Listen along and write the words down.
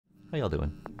How y'all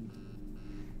doing?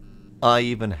 I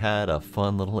even had a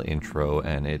fun little intro,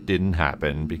 and it didn't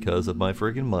happen because of my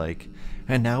friggin' mic.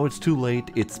 And now it's too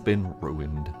late. It's been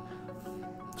ruined.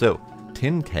 So,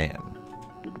 Tin Can.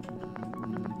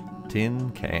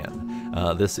 Tin Can.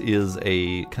 This is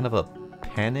a kind of a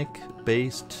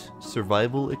panic-based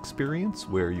survival experience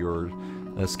where your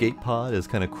escape pod is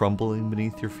kind of crumbling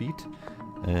beneath your feet,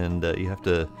 and you have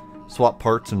to swap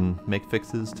parts and make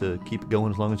fixes to keep it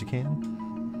going as long as you can.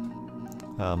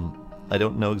 I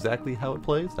don't know exactly how it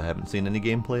plays. I haven't seen any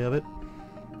gameplay of it.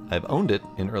 I've owned it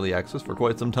in early access for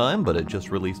quite some time, but it just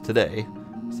released today.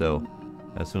 So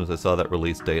as soon as I saw that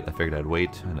release date, I figured I'd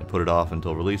wait, and I put it off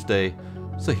until release day.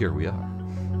 So here we are.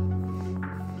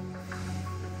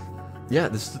 Yeah,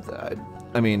 this is,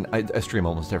 I mean, I stream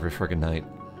almost every friggin' night.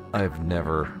 I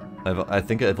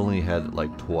think I've only had it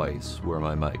like twice where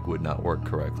my mic would not work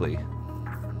correctly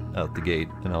out the gate,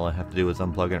 and all I have to do is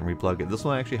unplug it and replug it. This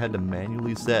one I actually had to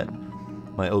manually set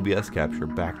my OBS capture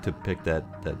back to pick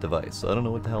that device, so I don't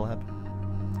know what the hell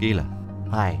happened. Gila.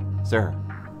 Hi, sir.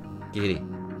 Kitty.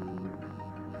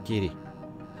 Kitty.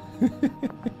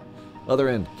 Other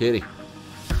end, kitty.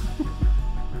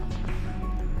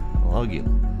 Hello, Gila.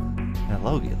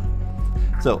 Hello, Gila.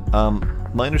 So,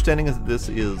 my understanding is that this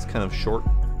is kind of short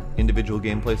individual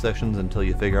gameplay sessions until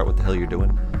you figure out what the hell you're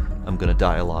doing. I'm gonna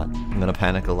die a lot. I'm gonna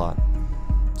panic a lot.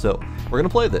 So, we're gonna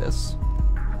play this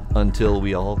until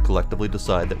we all collectively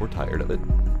decide that we're tired of it.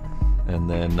 And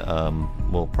then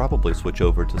we'll probably switch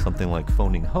over to something like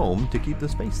phoning home to keep the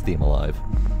space theme alive.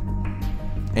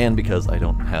 And because I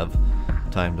don't have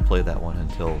time to play that one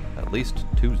until at least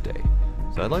Tuesday.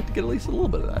 So I'd like to get at least a little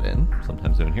bit of that in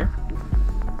sometime soon here.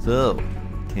 So,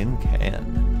 Tin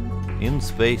Can. In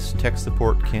space, tech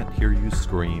support can't hear you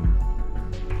scream.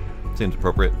 Seems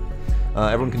appropriate.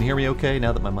 Everyone can hear me okay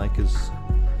now that my mic is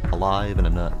alive and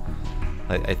I'm not...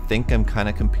 I think I'm kind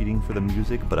of competing for the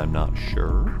music, but I'm not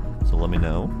sure, so let me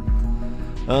know.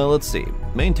 Let's see.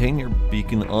 Maintain your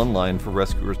beacon online for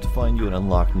rescuers to find you and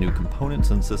unlock new components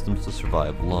and systems to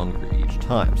survive longer each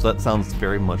time. So that sounds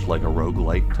very much like a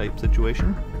roguelike type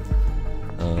situation.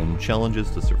 Challenges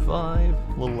to survive.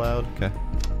 A little loud. Okay.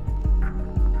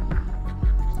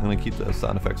 I'm going to keep the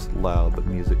sound effects loud, but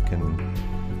music can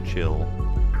chill.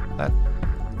 That...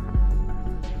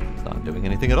 It's not doing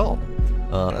anything at all.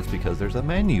 That's because there's a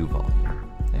menu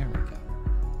volume. There we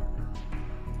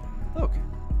go. Okay.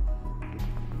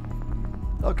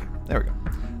 Okay, there we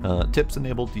go. Tips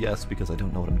enabled, yes, because I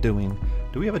don't know what I'm doing.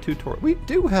 Do we have a tutorial? We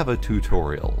do have a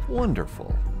tutorial.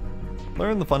 Wonderful.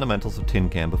 Learn the fundamentals of Tin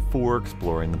Can before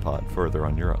exploring the pod further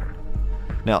on your own.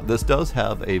 Now, this does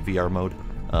have a VR mode.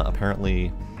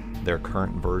 Apparently, their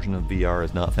current version of VR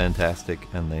is not fantastic,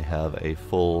 and they have a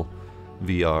full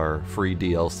VR free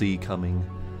DLC coming.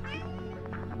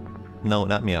 No,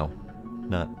 not meow.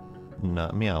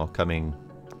 Not meow. Coming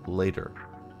later.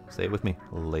 Say it with me.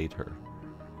 Later.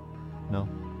 No?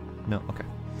 No? Okay.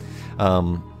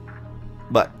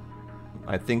 But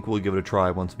I think we'll give it a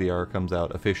try once VR comes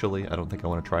out officially. I don't think I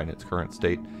want to try in its current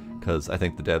state, because I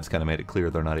think the devs kind of made it clear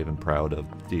they're not even proud of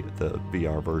the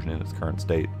VR version in its current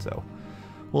state, so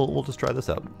we'll just try this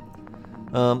out.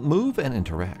 Move and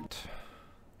interact.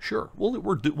 Sure.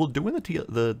 We're doing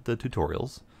the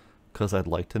tutorials, because I'd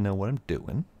like to know what I'm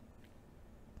doing.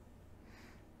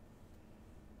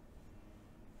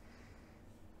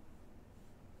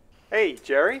 Hey,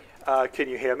 Jerry. Can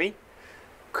you hear me?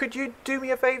 Could you do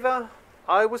me a favor?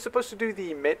 I was supposed to do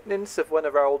the maintenance of one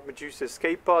of our old Medusa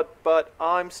escape pod, but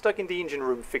I'm stuck in the engine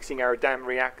room fixing our damn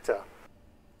reactor.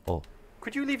 Oh.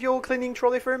 Could you leave your cleaning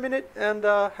trolley for a minute and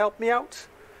help me out?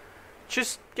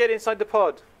 Just get inside the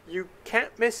pod. You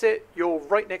can't miss it. You're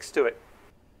right next to it.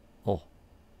 Oh.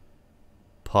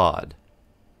 Pod.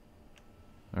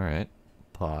 Alright.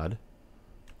 Pod.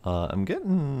 I'm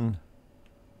getting...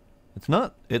 It's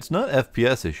not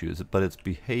FPS issues, but it's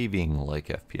behaving like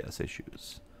FPS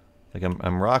issues. Like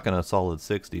I'm rocking a solid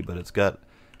 60, but it's got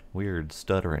weird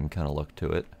stuttering kind of look to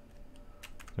it.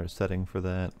 Is there a setting for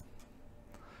that?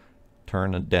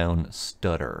 Turn it down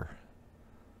stutter.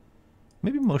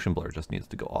 Maybe motion blur just needs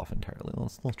to go off entirely.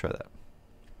 Let's try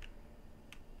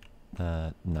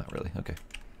that. Not really. Okay.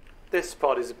 This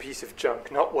pod is a piece of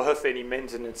junk, not worth any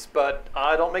maintenance, but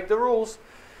I don't make the rules.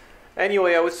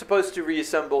 Anyway, I was supposed to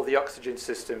reassemble the oxygen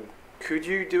system. Could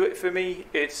you do it for me?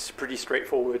 It's pretty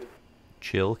straightforward.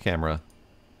 Chill, camera.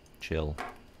 Chill.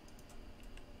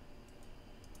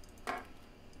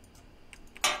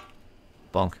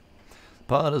 Bonk.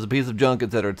 Pod is a piece of junk,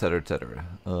 etc., etc., etc.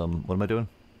 What am I doing?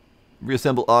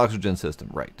 Reassemble oxygen system.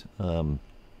 Right. Have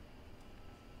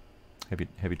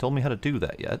you told me how to do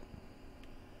that yet?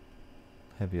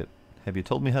 Have Have you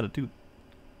told me how to do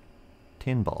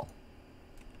tin ball?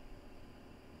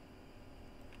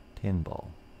 Tin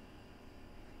ball.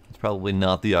 It's probably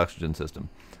not the oxygen system.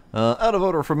 Out of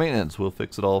order for maintenance. We'll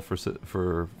fix it all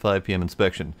for 5 p.m.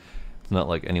 inspection. It's not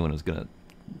like anyone is gonna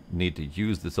need to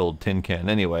use this old tin can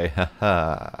anyway.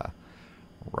 Haha.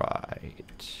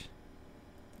 Right.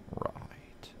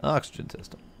 Right. Oxygen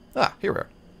system. Ah, here we are.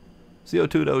 CO2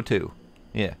 to O2.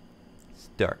 Yeah.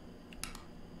 Start.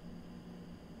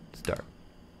 Start.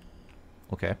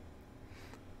 Okay.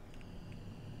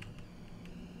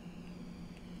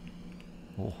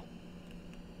 Oh.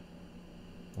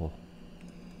 Oh.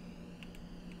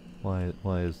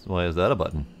 Why is that a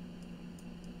button?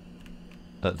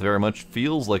 That very much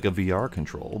feels like a VR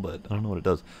control, but I don't know what it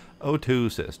does.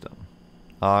 O2 system.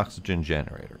 Oxygen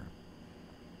generator.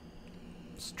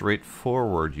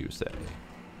 Straightforward, you say.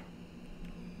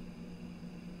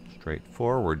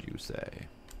 Straightforward, you say.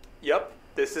 Yep,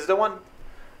 this is the one.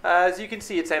 As you can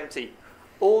see, it's empty.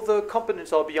 All the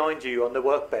components are behind you on the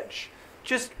workbench.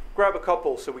 Just grab a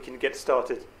couple so we can get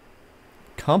started.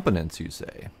 Components, you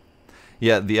say?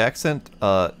 Yeah, the accent,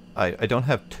 I don't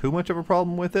have too much of a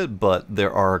problem with it, but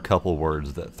there are a couple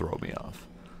words that throw me off.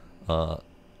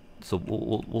 So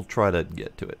we'll try to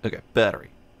get to it. Okay, battery.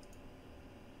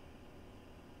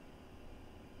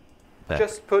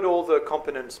 Just put all the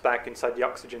components back inside the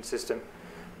oxygen system.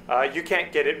 You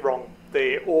can't get it wrong.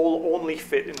 They all only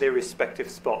fit in their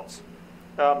respective spots.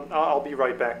 I'll be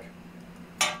right back.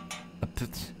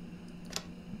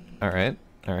 Alright.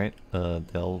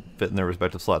 They'll fit in their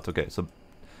respective slots. Okay, so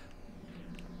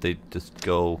they just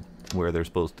go where they're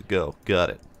supposed to go. Got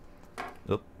it.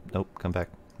 Oh, nope, come back.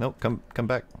 Nope, come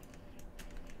back.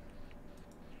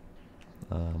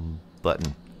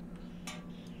 Button.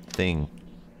 Thing.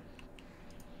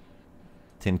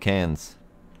 Tin cans.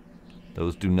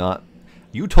 Those do not...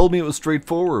 You told me it was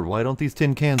straightforward. Why don't these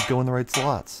tin cans go in the right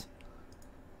slots?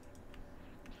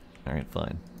 Alright,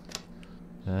 fine.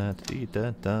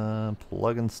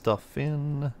 Plugging stuff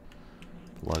in.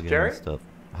 Plugging Jerry? stuff.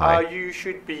 Hi. You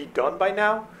should be done by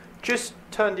now. Just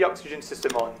turn the oxygen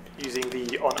system on using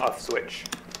the on-off switch.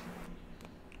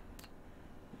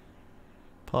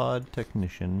 Pod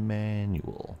technician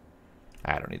manual.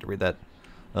 I don't need to read that.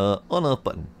 On-off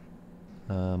button.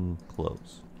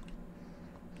 Close.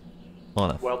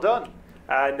 On-off. Well done.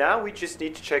 Now we just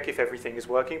need to check if everything is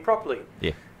working properly.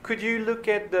 Yeah. Could you look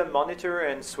at the monitor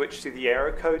and switch to the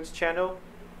error codes channel?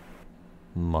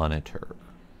 Monitor.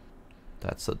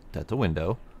 That's a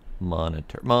window.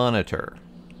 Monitor.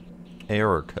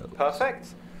 Error code.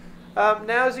 Perfect.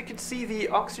 Now, as you can see, the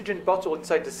oxygen bottle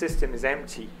inside the system is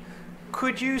empty.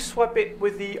 Could you swap it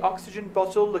with the oxygen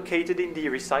bottle located in the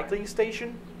recycling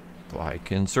station? I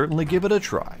can certainly give it a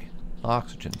try.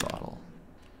 Oxygen bottle.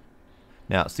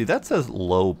 Now, see, that says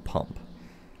low pump.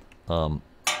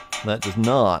 That does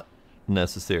not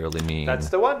necessarily mean... That's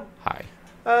the one. High.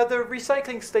 The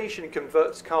recycling station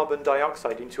converts carbon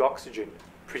dioxide into oxygen.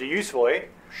 Pretty useful, eh?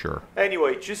 Sure.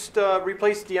 Anyway, just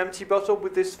replace the empty bottle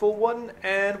with this full one,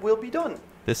 and we'll be done.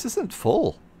 This isn't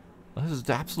full. This is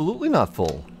absolutely not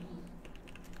full.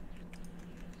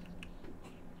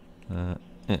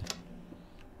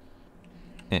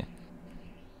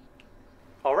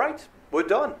 Alright, we're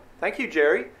done. Thank you,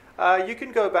 Jerry. You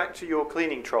can go back to your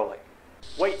cleaning trolley.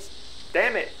 Wait,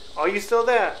 damn it. Are you still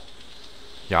there?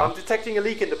 Yeah. I'm detecting a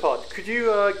leak in the pod. Could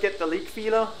you get the leak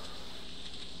feeler?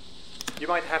 You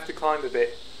might have to climb a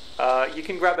bit. You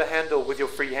can grab a handle with your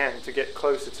free hand to get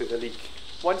closer to the leak.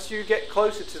 Once you get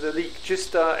closer to the leak,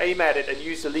 just aim at it and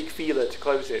use the leak feeler to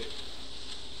close it.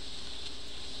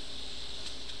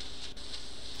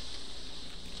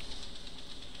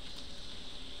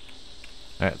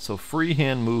 Alright, so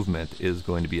freehand movement is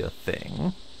going to be a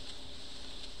thing.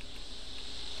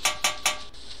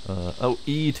 Oh,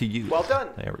 E to use. Well done.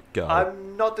 There we go.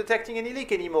 I'm not detecting any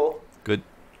leak anymore. Good.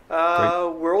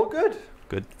 We're all good.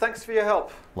 Good. Thanks for your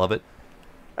help. Love it.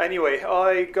 Anyway,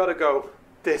 I gotta go.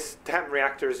 This damn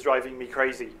reactor is driving me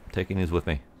crazy. Taking these with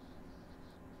me.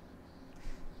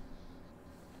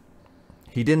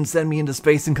 He didn't send me into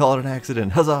space and call it an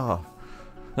accident. Huzzah!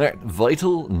 Alright,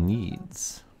 vital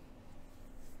needs.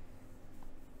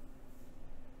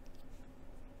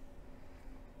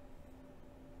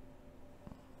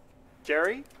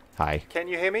 Jerry? Hi. Can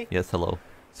you hear me? Yes, hello.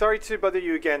 Sorry to bother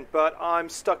you again, but I'm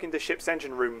stuck in the ship's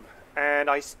engine room, and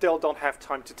I still don't have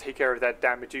time to take care of that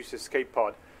damn Medusa escape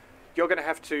pod. You're gonna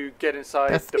have to get inside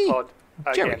That's the me. pod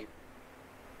Jerry.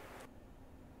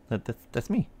 again. That's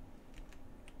me.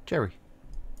 Jerry.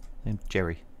 I'm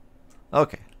Jerry.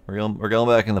 Okay, we're going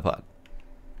back in the pod.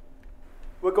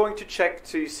 We're going to check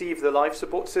to see if the life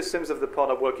support systems of the pod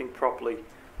are working properly.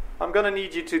 I'm gonna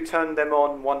need you to turn them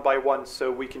on one by one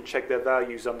so we can check their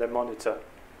values on their monitor.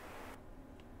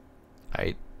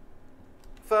 Alright.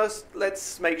 First,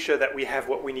 let's make sure that we have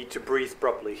what we need to breathe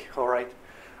properly, alright?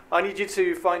 I need you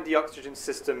to find the oxygen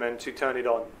system and to turn it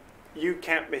on. You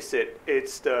can't miss it.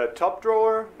 It's the top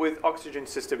drawer with oxygen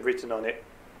system written on it.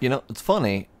 You know, it's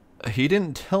funny. He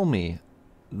didn't tell me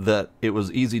that it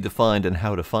was easy to find and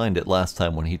how to find it last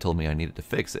time when he told me I needed to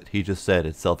fix it. He just said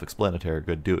it's self-explanatory,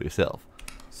 good, do it yourself.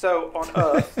 So, on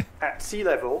Earth, at sea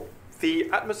level, the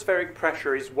atmospheric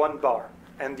pressure is 1 bar,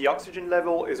 and the oxygen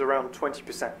level is around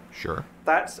 20%. Sure.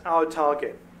 That's our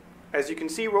target. As you can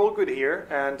see, we're all good here,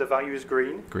 and the value is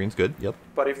green. Green's good, yep.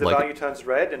 But if the Like value turns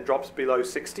red and drops below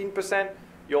 16%,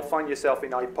 you'll find yourself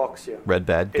in hypoxia. Red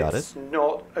bad, got It's it.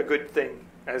 not a good thing,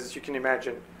 as you can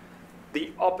imagine.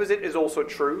 The opposite is also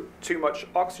true. Too much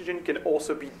oxygen can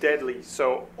also be deadly,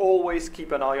 so always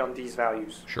keep an eye on these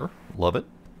values. Sure, love it.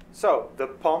 So, the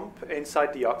pump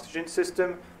inside the oxygen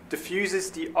system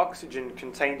diffuses the oxygen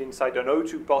contained inside an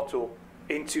O2 bottle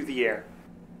into the air.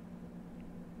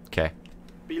 Okay.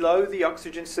 Below the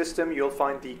oxygen system, you'll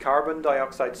find the carbon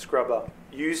dioxide scrubber,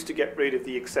 used to get rid of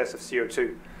the excess of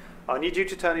CO2. I need you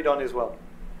to turn it on as well.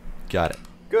 Got it.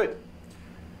 Good.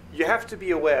 You have to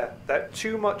be aware that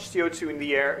too much CO2 in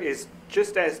the air is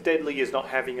just as deadly as not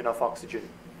having enough oxygen.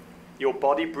 Your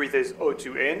body breathes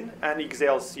O2 in and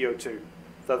exhales CO2.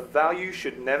 The value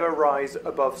should never rise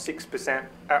above 6%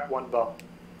 at 1 bar.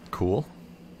 Cool.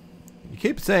 You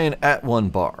keep saying at 1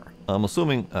 bar. I'm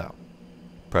assuming... Oh.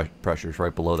 Pressure's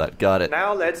right below that. Got it.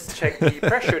 Now let's check the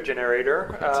pressure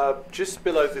generator just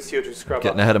below the CO2 scrubber.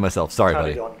 Getting ahead of myself. Sorry, Turn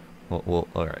buddy. it on.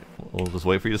 All right. We'll just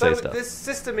wait for you to So say stuff. this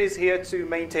system is here to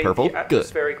maintain Purple? the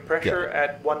atmospheric Good. pressure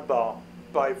at 1 bar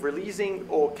by releasing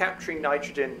or capturing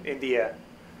nitrogen in the air.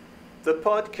 The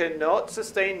pod cannot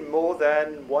sustain more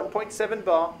than 1.7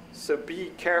 bar, so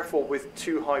be careful with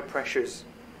too high pressures.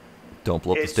 Don't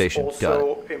blow up the station. It's Got it.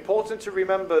 also important to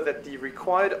remember that the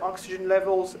required oxygen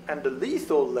levels and the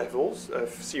lethal levels of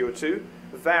CO2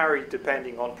 vary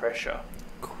depending on pressure.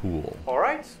 Cool. All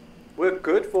right, we're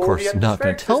good for Of course, the you're not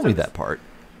going atmospheric to tell me systems. that part.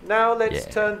 Now let's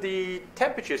Yeah. turn the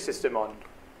temperature system on.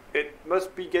 It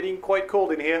must be getting quite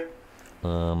cold in here.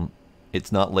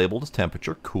 It's not labeled as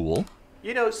temperature. Cool.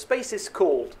 You know, space is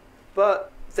cold,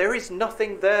 but there is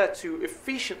nothing there to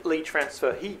efficiently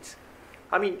transfer heat.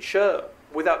 I mean, sure,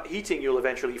 without heating you'll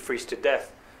eventually freeze to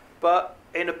death, but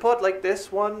in a pod like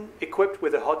this one, equipped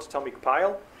with a hot atomic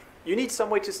pile, you need some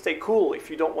way to stay cool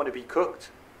if you don't want to be cooked.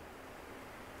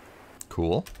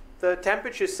 Cool. The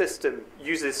temperature system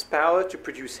uses power to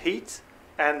produce heat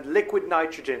and liquid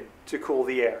nitrogen to cool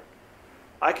the air.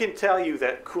 I can tell you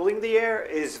that cooling the air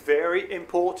is very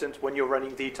important when you're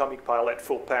running the atomic pile at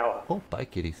full power. Oh, bye,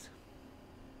 kitties.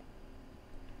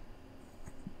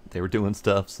 They were doing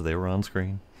stuff, so they were on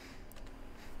screen.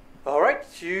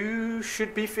 Alright, you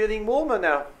should be feeling warmer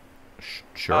now.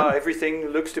 Sure. Everything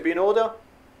looks to be in order.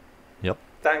 Yep.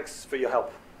 Thanks for your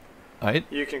help. Alright.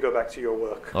 You can go back to your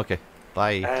work. Okay.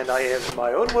 Bye. And I have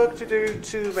my own work to do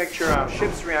to make sure our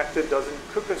ship's reactor doesn't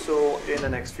cook us all in the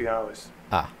next few hours.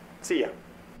 Ah. See ya.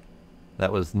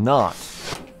 That was not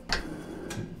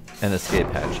an escape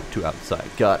hatch to outside.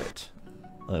 Got it.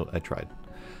 I tried.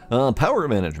 Power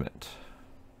management.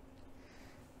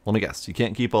 Let me guess. You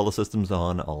can't keep all the systems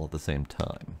on all at the same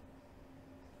time.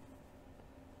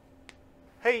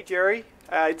 Hey, Jerry.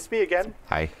 It's me again.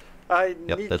 Hi. I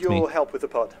Yep, need that's your me. help with the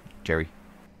pod. Jerry.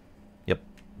 Yep.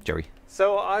 Jerry.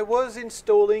 So I was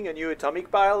installing a new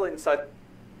atomic pile inside.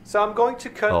 So I'm going to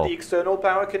cut Oh. the external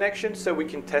power connection so we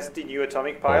can test the new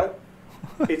atomic pile.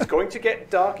 It's going to get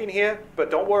dark in here,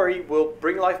 but don't worry, we'll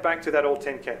bring life back to that old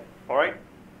tin can. All right?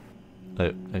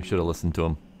 I should have listened to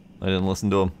him. I didn't listen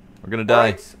to him. We're gonna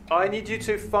die. Right, I need you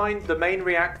to find the main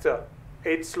reactor.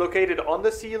 It's located on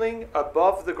the ceiling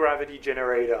above the gravity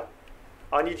generator.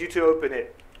 I need you to open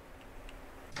it.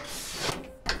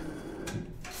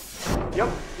 Yep,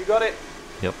 you got it.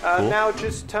 Yep. Cool. Now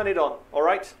just turn it on,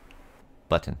 alright?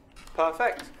 Button.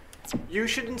 Perfect. You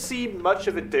shouldn't see much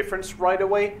of a difference right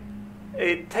away.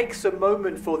 It takes a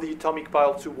moment for the atomic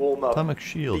pile to warm up. Atomic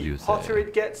shield, The you say? hotter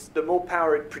it gets, the more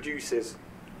power it produces.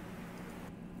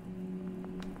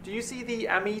 Do you see the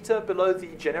ammeter below the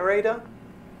generator?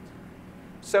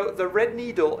 So the red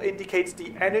needle indicates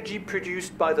the energy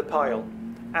produced by the pile,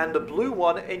 and the blue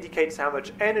one indicates how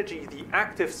much energy the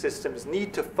active systems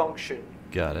need to function.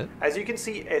 Got it. As you can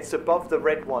see, it's above the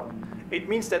red one. It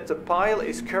means that the pile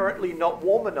is currently not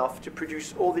warm enough to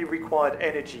produce all the required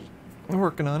energy. We're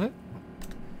working on it.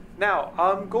 Now,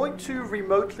 I'm going to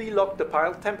remotely lock the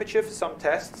pile temperature for some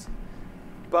tests,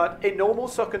 but in normal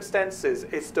circumstances,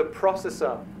 it's the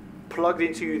processor plugged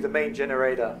into the main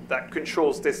generator that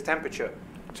controls this temperature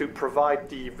to provide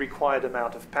the required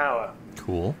amount of power.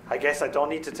 Cool. I guess I don't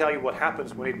need to tell you what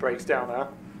happens when it breaks down, huh?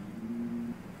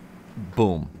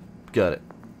 Boom. Got it.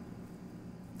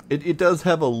 It does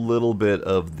have a little bit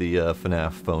of the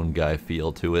FNAF phone guy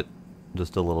feel to it.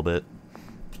 Just a little bit.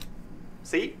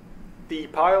 See? The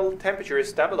pile temperature is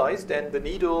stabilized and the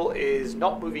needle is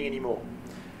not moving anymore.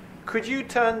 Could you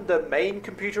turn the main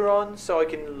computer on so I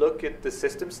can look at the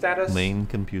system status? Main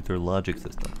computer logic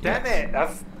system. Damn it!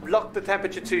 I've locked the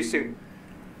temperature too soon.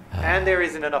 And there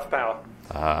isn't enough power.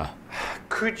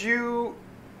 Could you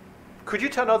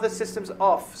turn other systems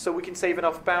off so we can save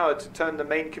enough power to turn the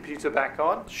main computer back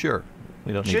on? Sure.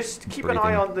 We don't need Just keep breathing. an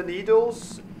eye on the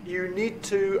needles. You need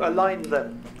to align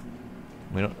them.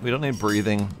 We don't need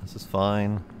breathing. This is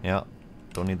fine. Yeah.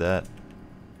 Don't need that.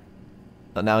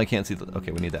 Now I can't see the...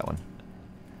 Okay, we need that one.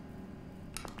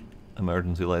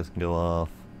 Emergency lights can go off.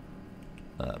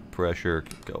 Pressure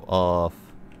can go off.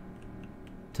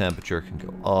 Temperature can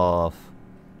go off.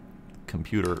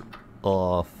 Computer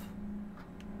off.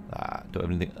 Do I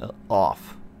have anything?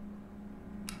 Off.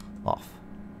 Off.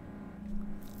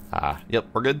 Yep,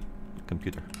 we're good.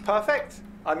 Computer. Perfect.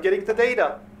 I'm getting the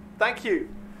data. Thank you.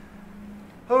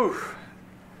 Oh.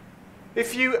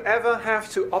 If you ever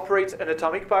have to operate an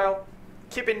atomic pile,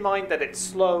 keep in mind that it's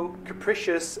slow,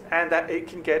 capricious, and that it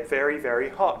can get very, very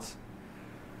hot.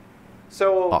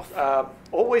 So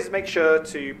always make sure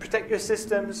to protect your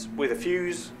systems with a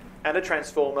fuse and a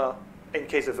transformer in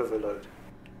case of overload.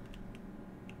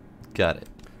 Got it.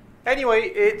 Anyway,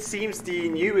 it seems the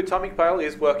new atomic pile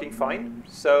is working fine.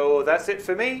 So that's it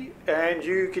for me, and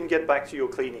you can get back to your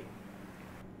cleaning.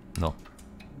 No.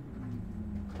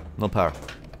 No power.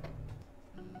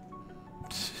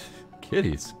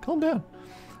 Kitties, calm down.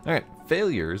 Alright,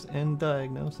 failures and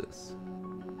diagnosis.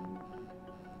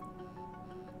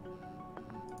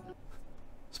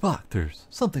 Spock, there's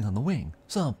something on the wing.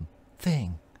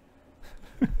 Something.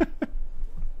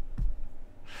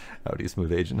 Howdy,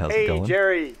 Smooth Agent. How's it going? Hey,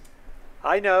 Jerry.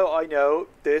 I know.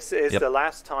 This is the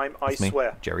last time, I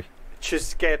swear. Jerry.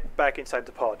 Just get back inside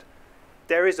the pod.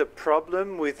 There is a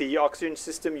problem with the oxygen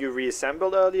system you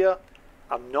reassembled earlier.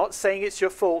 I'm not saying it's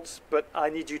your fault, but I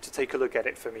need you to take a look at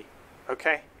it for me.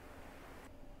 Okay?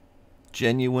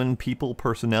 Genuine people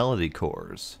personality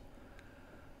cores.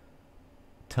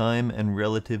 Time and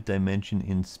relative dimension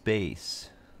in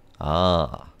space.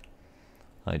 Hydraulic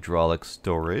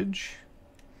storage.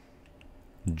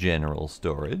 General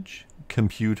storage.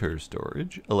 Computer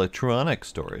storage. Electronic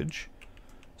storage.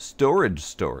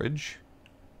 Storage.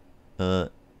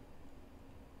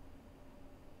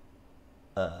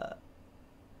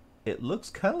 It looks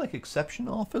kind of like exception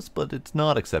office, but it's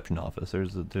not exception office.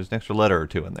 There's an extra letter or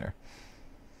two in there.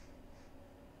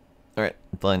 All right,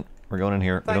 fine. We're going in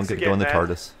here. Thanks we don't get to go in the man.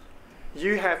 TARDIS.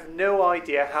 You have no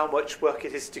idea how much work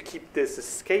it is to keep this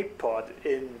escape pod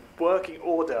in working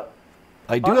order.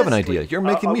 I do have an idea. You're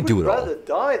making me do it all. I would rather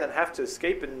die than have to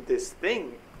escape in this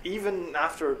thing, even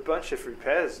after a bunch of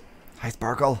repairs. Hi,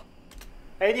 Sparkle.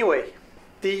 Anyway,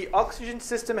 the oxygen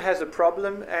system has a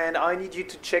problem, and I need you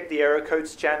to check the error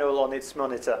codes channel on its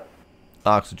monitor.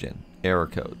 Oxygen. Error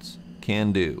codes.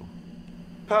 Can do.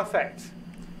 Perfect.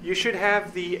 You should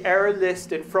have the error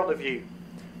list in front of you.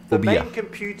 The main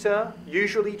computer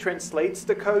usually translates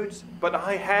the codes, but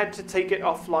I had to take it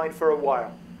offline for a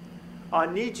while. I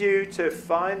need you to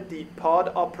find the pod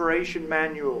operation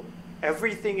manual.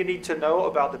 Everything you need to know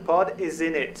about the pod is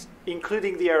in it,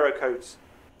 including the error codes.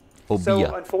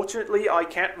 So unfortunately, I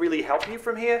can't really help you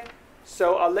from here,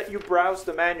 so I'll let you browse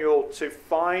the manual to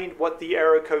find what the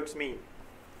error codes mean.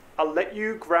 I'll let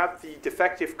you grab the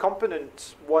defective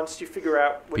component once you figure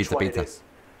out which one it is.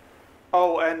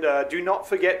 Oh, and do not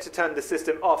forget to turn the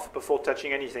system off before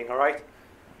touching anything, alright?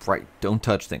 Right, don't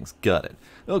touch things. Got it.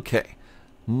 Okay.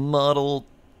 Model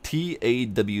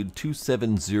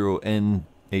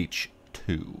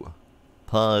TAW270NH2.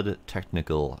 Pod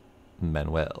Technical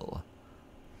Manual.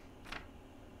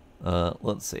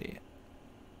 Let's see.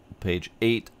 Page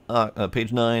 8,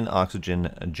 page 9, oxygen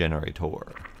generator.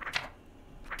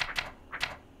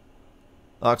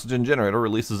 Oxygen generator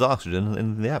releases oxygen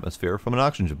in the atmosphere from an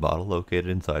oxygen bottle located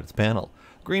inside its panel.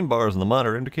 Green bars on the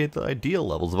monitor indicate the ideal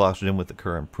levels of oxygen with the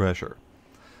current pressure.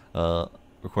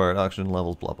 Required oxygen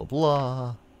levels, blah, blah,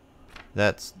 blah.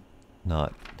 That's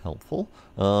not helpful.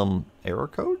 Error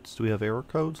codes? Do we have error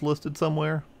codes listed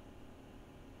somewhere?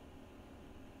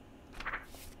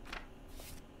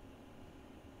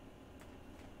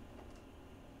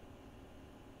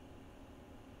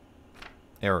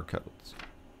 Error codes.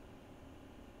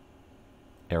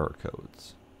 Error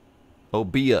codes. Oh,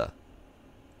 BIA.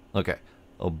 Okay.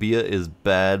 Obia is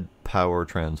bad power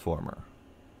transformer.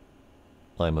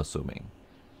 I'm assuming.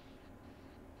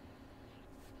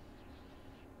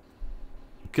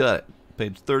 Got it.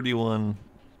 Page 31,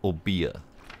 Obia.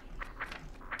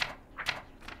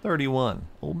 31,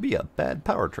 Obia, bad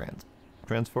power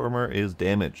transformer is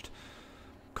damaged.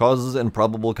 Causes and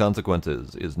probable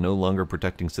consequences. Is no longer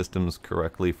protecting systems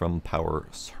correctly from power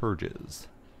surges.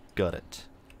 Got it.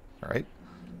 Alright.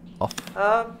 Off.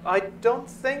 I don't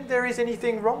think there is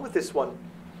anything wrong with this one.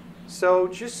 So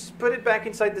just put it back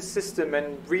inside the system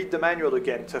and read the manual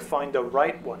again to find the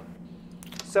right one.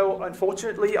 So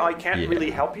unfortunately, I can't really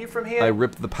help you from here. I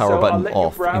ripped the power button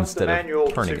off instead of turning it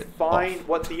off. I'll let you browse the manual to find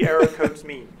what the error codes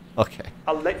mean. Okay.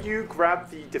 I'll let you grab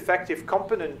the defective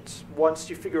component once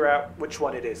you figure out which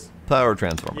one it is. Power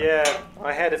transformer. Yeah,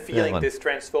 I had a feeling this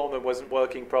transformer wasn't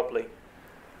working properly.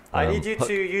 I need you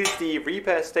to use the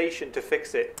repair station to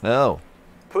fix it. Oh.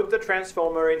 Put the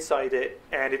transformer inside it,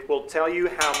 and it will tell you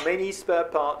how many spare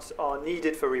parts are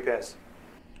needed for repairs.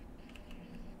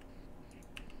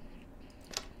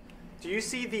 Do you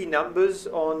see the numbers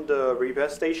on the repair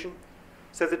station?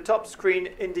 So the top screen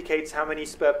indicates how many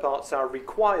spare parts are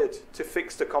required to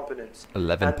fix the components.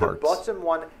 11 parts. And the bottom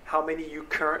one, how many you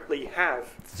currently have.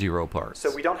 0 parts.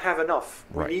 So we don't have enough.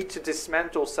 Right. We need to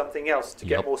dismantle something else to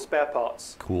get more spare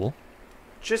parts. Cool.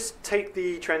 Just take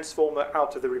the transformer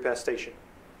out of the repair station.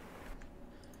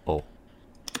 Oh.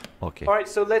 Okay. Alright,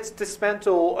 so let's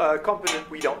dismantle a component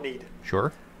we don't need.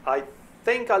 Sure. I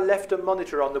think I left a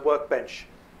monitor on the workbench.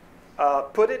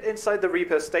 Put it inside the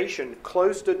repair station,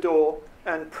 close the door,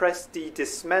 and press the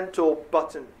dismantle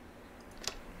button.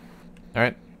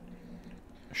 Alright.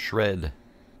 Shred.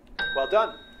 Well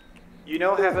done. You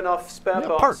now have enough spare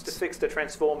parts to fix the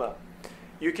transformer.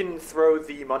 You can throw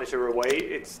the monitor away.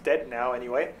 It's dead now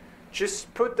anyway.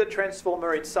 Just put the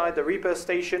transformer inside the repair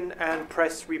station and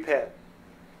press repair.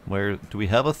 Where do we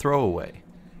have a throwaway?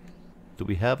 Do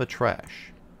we have a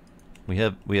trash? We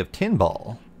have tin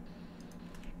ball.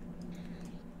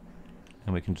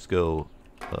 And we can just go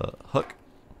hook.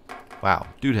 Wow,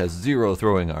 dude has 0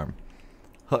 throwing arm.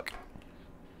 Hook.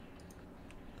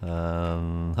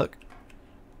 Hook.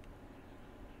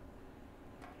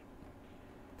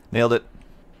 Nailed it.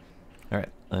 All right,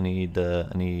 I need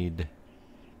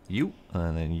you,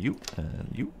 and then you,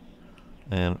 and you,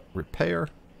 and repair.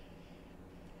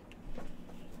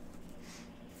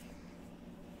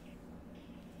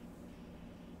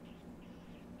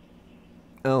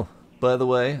 Oh, by the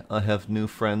way, I have new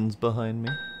friends behind me.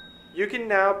 You can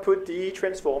now put the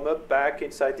transformer back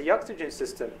inside the oxygen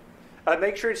system.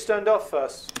 Make sure it's turned off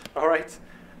first, alright?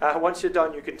 Once you're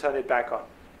done, you can turn it back on.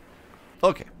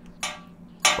 Okay.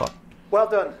 Well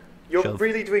done. You're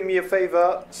really doing me a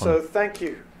favor, so thank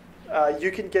you.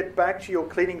 You can get back to your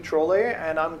cleaning trolley,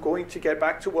 and I'm going to get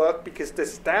back to work because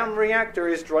this damn reactor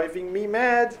is driving me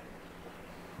mad.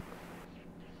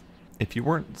 If you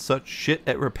weren't such shit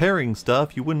at repairing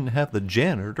stuff, you wouldn't have the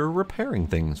janitor repairing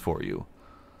things for you.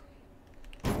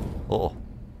 Oh.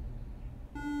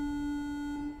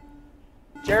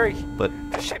 Jerry, but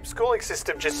the ship's cooling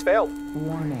system just failed.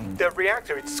 Warning. The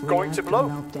reactor is going to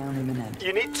blow.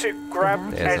 You need to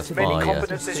grab as many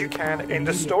components as you can in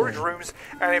the storage rooms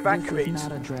and evacuate.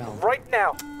 Right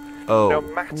now. Oh. No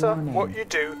matter what you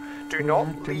do, do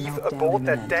not leave aboard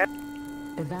that damn...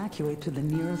 Evacuate to the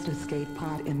nearest escape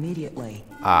pod immediately.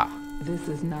 Ah. This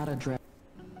is not a drill.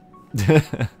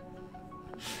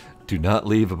 Do not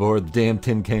leave aboard the damn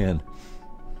tin can.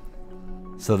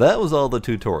 So that was all the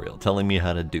tutorial, telling me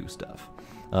how to do stuff.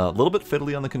 A little bit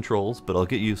fiddly on the controls, but I'll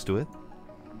get used to it.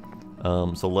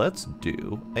 So let's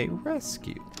do a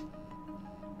rescue.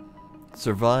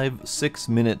 Survive 6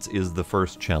 minutes is the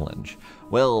first challenge.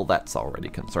 Well, that's already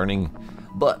concerning,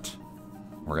 but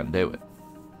we're gonna do it.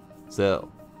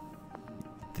 So,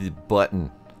 the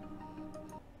button.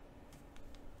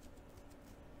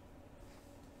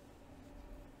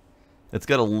 It's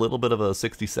got a little bit of a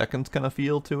 60 seconds kind of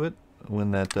feel to it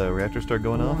when that reactor started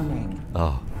going off.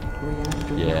 Oh,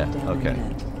 yeah, okay.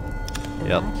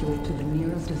 Yep. Evacuate to the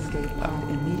nearest escape pod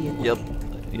immediately. Yep.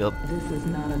 This is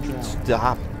not a drill.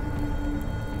 Stop.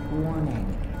 Warning.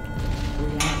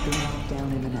 Reactor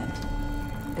lockdown imminent.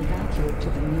 Evacuate to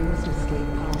the nearest escape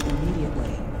pod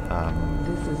immediately.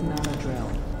 This is not a drill.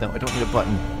 No, I don't need a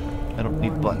button. I don't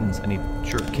need buttons. I need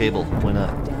short cable. Why not?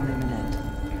 Lockdown imminent.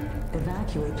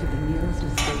 Evacuate to the nearest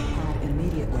escape pod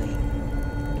immediately.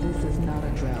 This is not a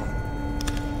drill.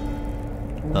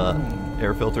 Warning.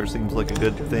 Air filter seems like a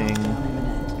good thing.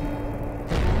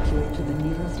 Evacuate to the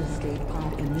nearest escape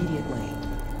pod immediately.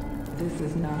 This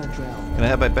is not a drill. Can I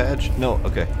have my badge? No,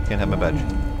 okay. Can't have my badge.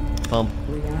 Pump.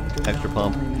 Extra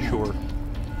pump. Sure.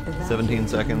 17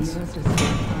 seconds. Nearest escape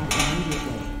pod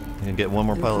immediately. I can get one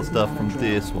more pile of stuff from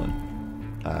this one.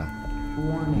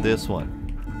 Warning. This one.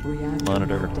 Reactor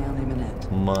Monitor. lockdown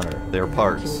imminent. Monitor. They're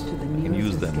parts. Evacuate to the You can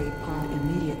nearest use them. escape pod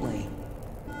immediately.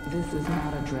 This is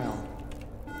not a drill.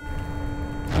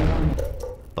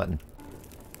 Button.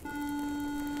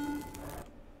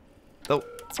 Oh,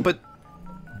 but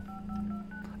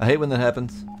I hate when that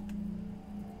happens.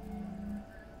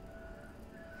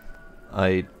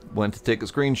 I went to take a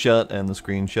screenshot and the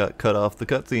screenshot cut off the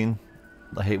cutscene.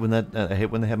 I hate when I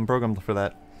hate when they haven't programmed for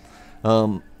that.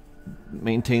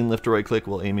 Maintain left or right click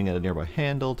while aiming at a nearby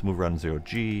handle to move around in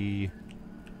 0G.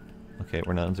 Okay,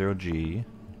 we're not in 0G.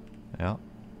 Yeah.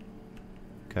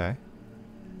 Okay.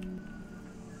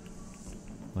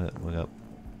 What up?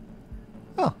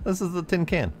 Oh, this is the tin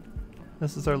can.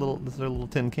 This is our little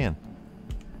tin can.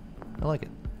 I like it.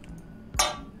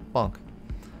 Bonk.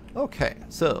 Okay,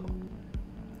 so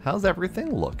how's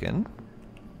everything looking?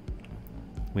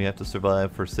 We have to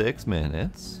survive for 6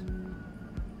 minutes.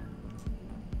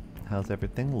 How's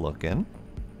everything looking?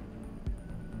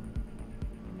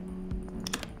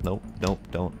 Nope, nope,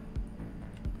 don't.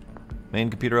 Main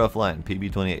computer offline,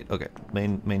 PB28. Okay,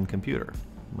 main computer.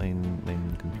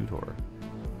 Main computer.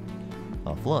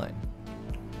 Offline.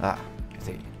 Ah, I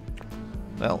see.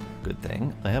 Well, good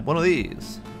thing I have one of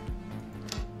these.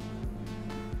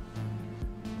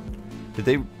 Did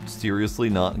they seriously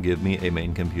not give me a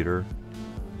main computer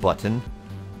button?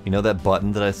 You know that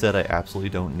button that I said I absolutely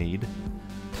don't need?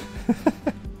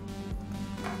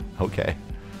 Okay.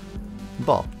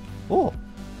 Ball. Oh,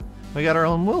 we got our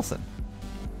own Wilson.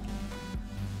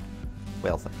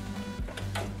 Wilson.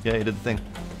 Yeah, he did the thing.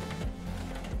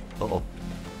 Uh-oh.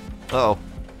 Uh-oh.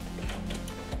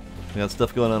 We got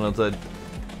stuff going on outside.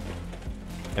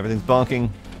 Everything's bonking.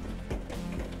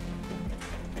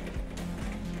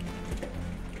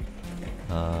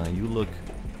 You look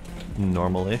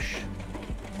normal-ish.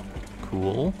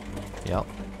 Cool. Yep.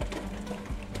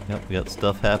 Yep, we got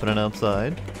stuff happening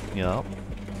outside. Yep.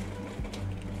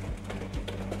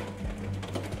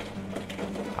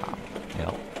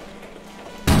 Yep.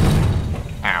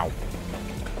 Ow.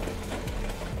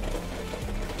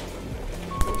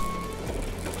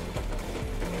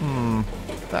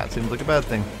 That seems like a bad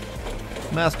thing.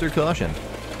 Master caution.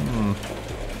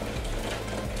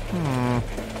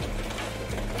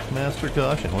 Master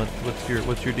caution.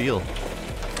 What's your deal?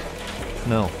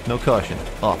 No caution.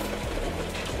 Off.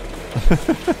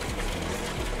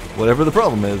 Whatever the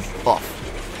problem is, off.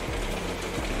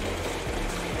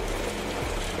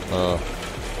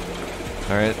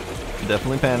 Alright,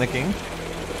 definitely panicking.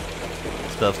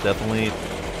 Stuff's definitely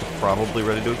probably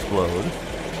ready to explode.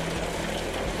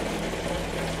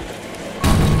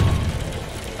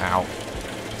 Ow.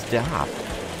 Stop.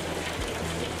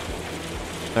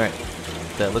 Alright,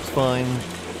 that looks fine.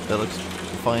 That looks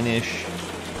fine-ish.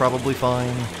 Probably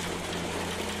fine.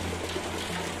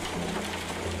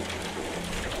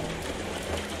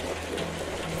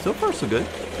 So far, so good.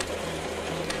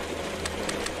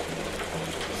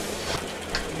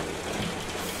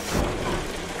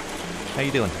 How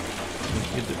you doing?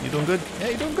 You doing good? Yeah,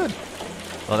 you doing good.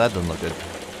 Oh, that doesn't look good.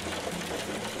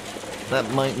 That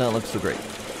might not look so great.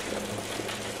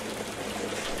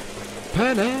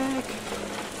 Panic!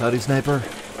 Howdy, sniper.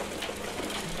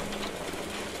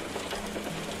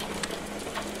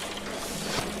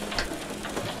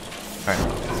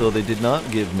 Alright, so they did not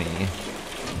give me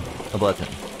a button.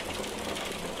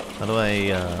 How do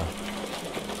I,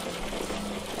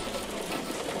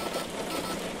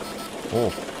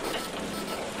 Oh.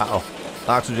 Uh-oh.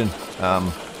 Oxygen.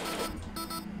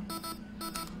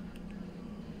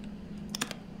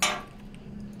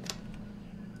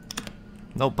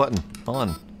 No button. On.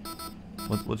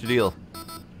 What's your deal?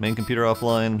 Main computer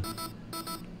offline.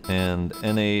 And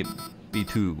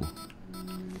NAB2.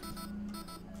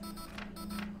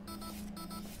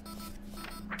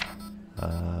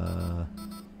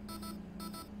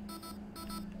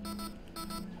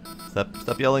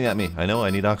 Stop yelling at me. I know I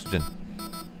need oxygen.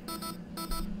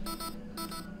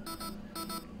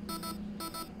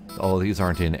 Oh, these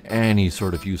aren't in any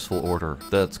sort of useful order.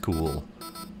 That's cool.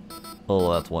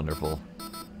 Oh, that's wonderful.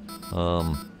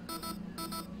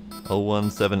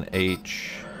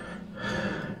 017H.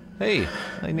 Hey,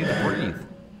 I need to breathe.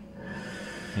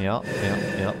 Yeah.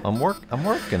 I'm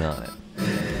working on it.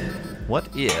 What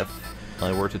if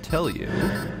I were to tell you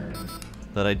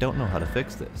that I don't know how to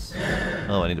fix this?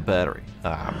 Oh, I need a battery.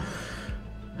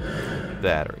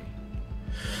 Battery.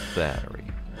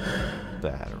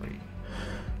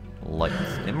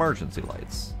 Lights. Emergency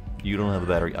lights. You don't have a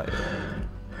battery either.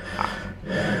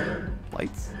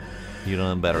 Lights. You don't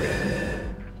have a battery either.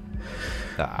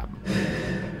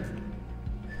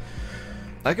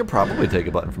 I could probably take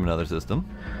a button from another system.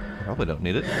 Probably don't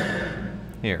need it.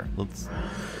 Here,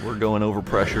 we're going over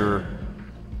pressure.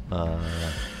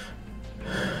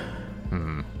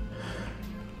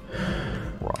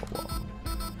 Problem.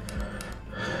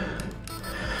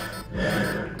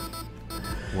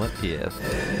 What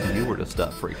if you were to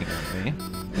stop freaking at me?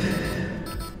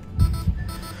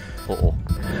 Uh-oh.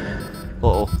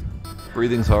 Uh-oh.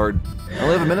 Breathing's hard. I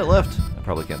only have a minute left. I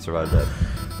probably can't survive that.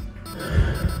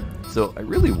 So I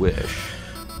really wish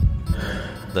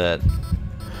that...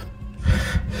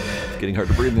 It's getting hard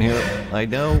to breathe in here. I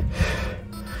know.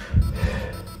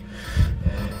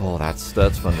 Oh, that's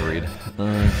fun to read.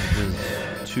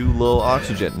 Too low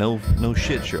oxygen. No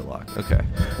shit, Sherlock. Okay.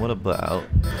 What about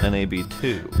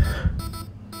NAB2?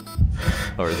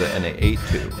 Or is it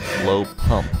NA82? Low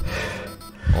pump.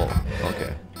 Oh,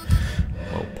 okay.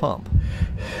 Low pump.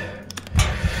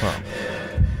 Pump.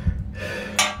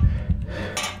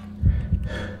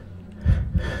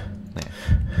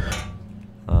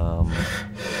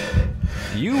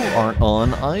 You aren't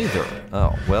on either.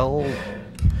 Oh, well...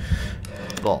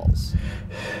 balls.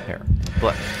 Here.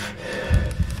 But...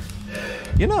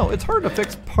 you know, it's hard to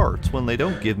fix parts when they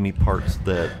don't give me parts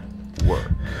that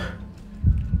work.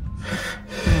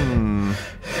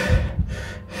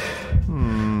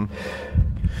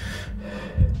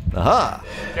 Aha!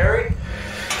 Gary,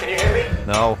 can you hear me?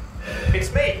 No.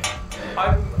 It's me.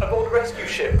 I'm aboard a rescue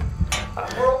ship.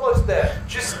 We're almost there.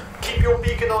 Just keep your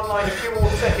beacon online a few more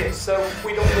seconds so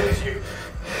we don't lose you.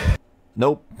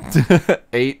 Nope.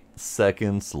 8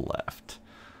 seconds left.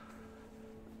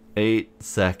 8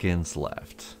 seconds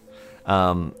left.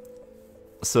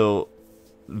 So,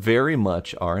 very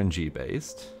much RNG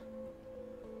based.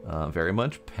 Very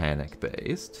much panic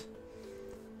based.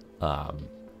 I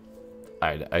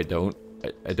don't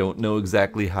know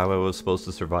exactly how I was supposed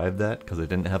to survive that because I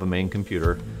didn't have a main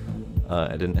computer.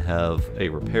 I didn't have a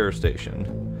repair station,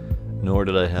 nor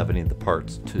did I have any of the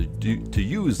parts to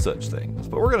use such things.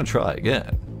 But we're gonna try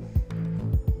again.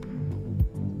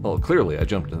 Well, clearly I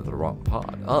jumped into the wrong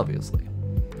pod, obviously.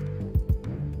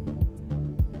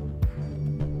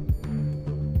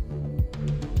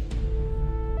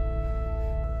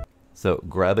 So,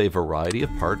 grab a variety of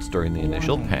parts during the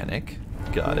initial panic.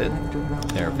 Got it.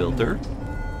 Air filter.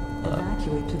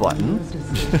 Button.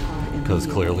 Because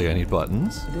clearly I need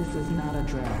buttons. This is not a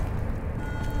drill.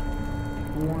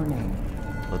 Warning.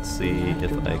 Let's see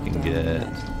if I can get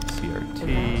CRT.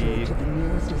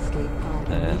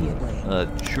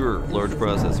 And, sure, large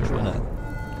processor, why not?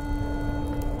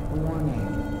 Warning.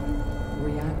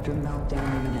 Reactor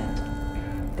meltdown imminent.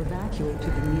 Evacuate to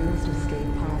the nearest escape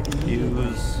pod immediately.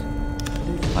 Fuse.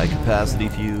 High capacity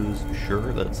fuse.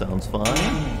 Sure, that sounds fine.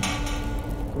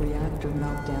 Reactor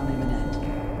meltdown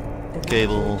imminent.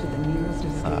 Cable. To the nearest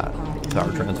escape pod Power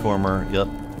immediately. transformer. Yep.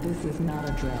 This is not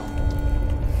a drill.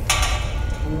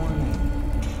 Warning.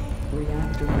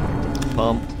 Reactor meltdown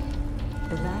Pump.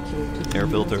 imminent. Evacuate to the Air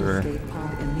nearest filter. escape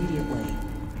pod immediately.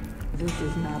 This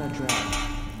is not a drill.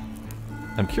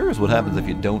 I'm curious what happens if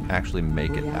you don't actually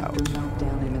make it out. Reactor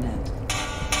meltdown imminent.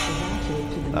 Evacuate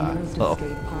to the nearest uh-oh.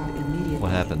 escape pod immediately.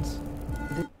 What happens?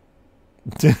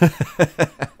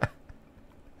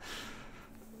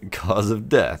 Cause of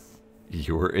death.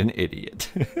 You're an idiot.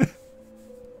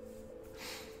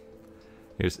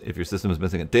 If your system is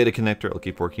missing a data connector, it'll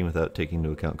keep working without taking into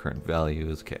account current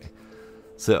values. Okay.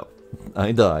 So,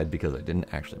 I died because I didn't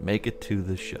actually make it to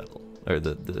the shuttle. Or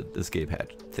the escape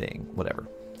hatch thing. Whatever.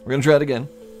 We're gonna try it again.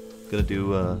 Gonna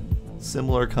do a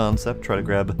similar concept. Try to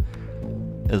grab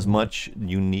as much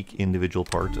unique individual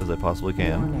parts as I possibly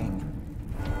can. Warning.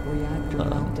 Reactor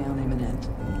meltdown imminent.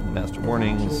 Master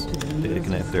warnings, Evacuate to the data nearest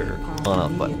connector, escape pod on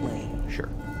off button. immediately. Sure.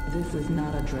 This is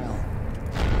not a drill.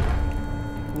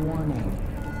 Warning.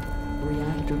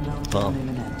 Reactor meltdown Pump.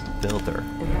 imminent. Filter.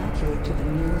 Evacuate to the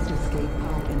nearest escape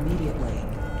pod immediately.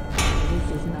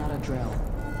 This is not a drill.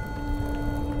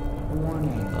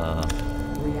 Warning.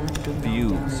 Reactor meltdown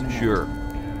Fuse. imminent. Sure.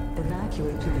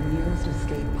 Evacuate to the nearest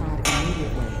escape pod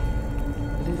immediately.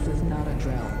 This is not a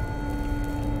drill.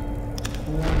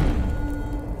 Warning.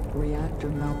 Reactor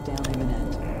meltdown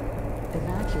imminent.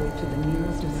 Evacuate to the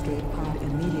nearest escape pod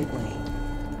immediately.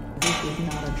 This is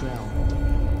not a drill.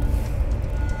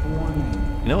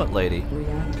 Warning. You know what, lady?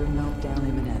 Reactor meltdown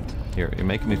imminent. You're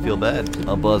making me feel bad. Evacuate to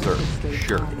the A buzzer. nearest escape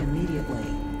Sure. pod immediately.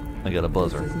 I got a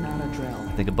buzzer. This is not a drill.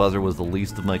 I think a buzzer was the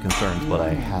least of my concerns, but I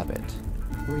have it.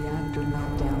 Reactor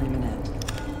meltdown imminent.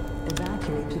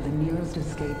 Evacuate to the nearest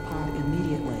escape pod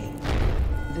immediately.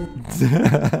 I didn't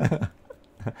do it just right.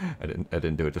 I didn't do it just right. I didn't. I didn't. I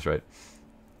didn't do it just right. I didn't. I didn't do it just right. I didn't. I didn't do it just right. I didn't. I didn't do it just right. I didn't. I didn't do it just right. I didn't. I didn't do it just right.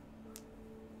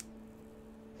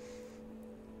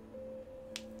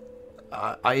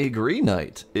 I agree,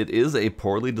 Knight. It is a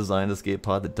poorly designed escape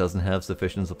pod that doesn't have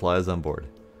sufficient supplies on board.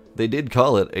 They did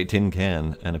call it a tin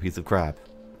can and a piece of crap.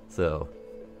 So...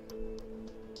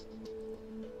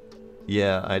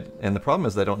 yeah, and the problem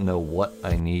is I don't know what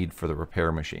I need for the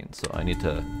repair machine, so I need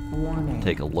to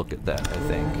take a look at that, I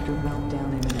think. Reactor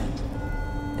meltdown imminent.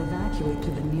 Evacuate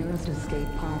to the nearest escape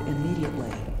pod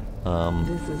immediately.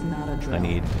 This is not a drill. I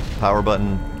need power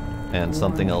button and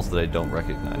something else that I don't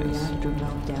recognize. Reactor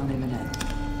meltdown imminent.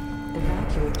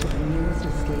 Evacuate to the nearest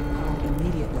escape pod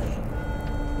immediately.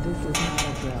 This is not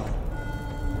a drill.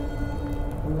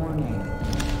 Warning.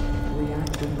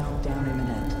 Reactor meltdown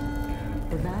imminent.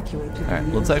 Evacuate to the Alright,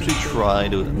 let's nearest actually escape try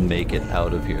pod to make it immediately.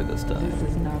 out of here this time. This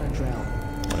is not a drill.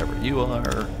 Whatever you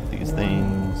are, these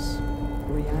Warning. things.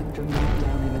 Reactor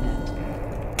meltdown imminent.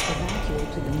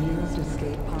 Evacuate to the nearest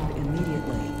escape pod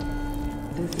immediately.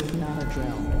 This is not a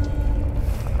drill.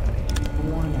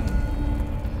 Warning.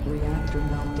 Reactor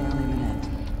meltdown imminent.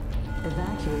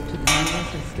 Evacuate to the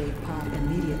nearest escape pod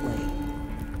immediately.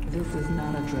 This is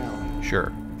not a drill.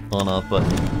 Sure. On-off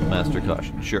button. Master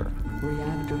caution. Sure.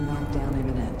 Reactor meltdown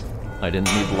imminent. I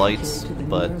didn't need lights, Evacuate to the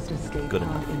but nearest escape good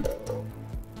pod enough.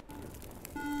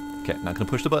 Okay, not gonna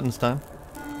push the button this time.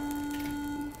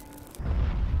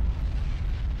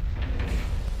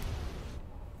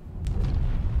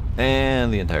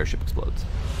 And the entire ship explodes.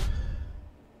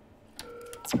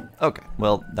 Okay,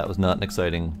 well, that was not an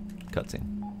exciting cutscene.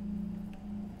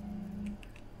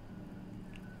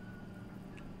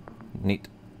 Neat.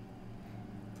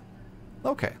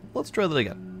 Okay, let's try that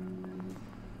again.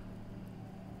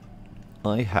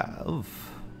 I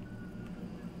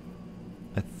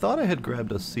thought I had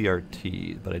grabbed a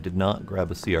CRT, but I did not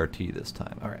grab a CRT this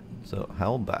time. Alright, so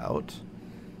how about...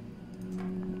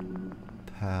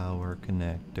 power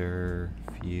connector,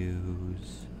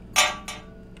 fuse,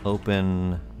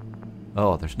 open...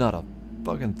 oh, there's not a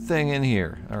fucking thing in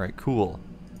here. Alright, cool.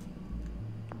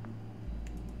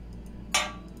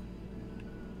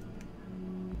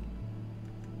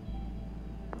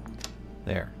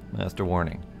 There, master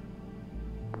warning.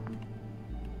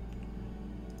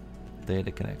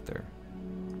 Data connector.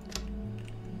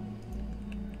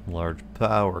 Large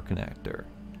power connector.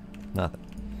 Nothing.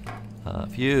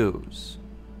 Fuse.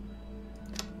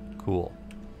 Cool.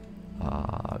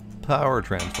 Power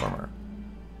transformer.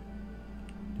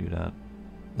 Do that.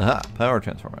 Aha! Power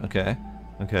transformer. Okay.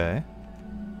 Okay.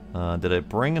 Did I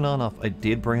bring an on-off? I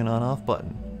did bring an on-off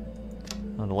button.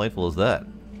 How delightful is that?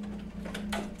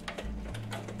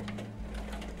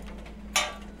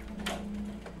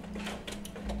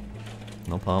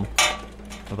 No pump.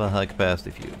 What about high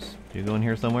capacity fuse? Do you go in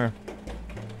here somewhere?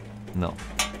 No.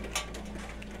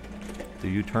 Do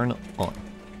you turn on?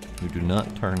 You do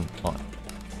not turn on.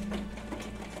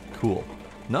 Cool.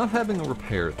 Not having a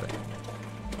repair thing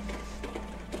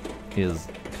is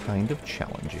kind of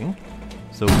challenging.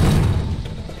 So...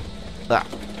 ah!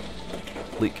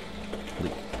 Leak.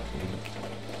 Leak.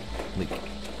 Leak. Leak.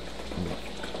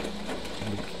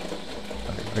 Leak.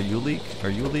 Leak. Are you a leak? Are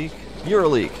you a leak? You're a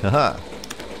leak! Haha!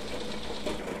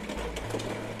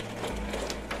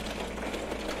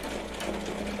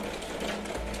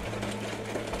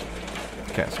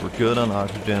 Okay, so we're good on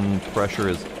oxygen. Pressure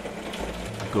is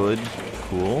good.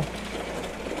 Cool.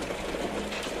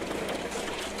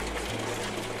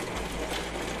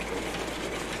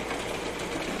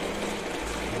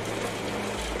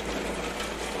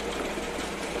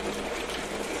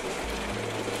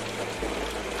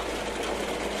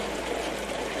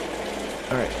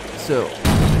 Alright, so...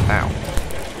 ow.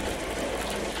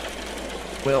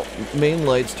 Well, main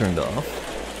lights turned off.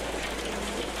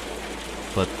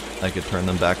 But I could turn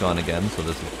them back on again, so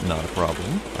this is not a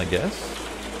problem, I guess.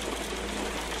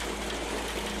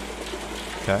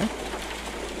 Okay.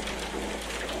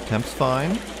 Temp's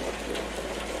fine.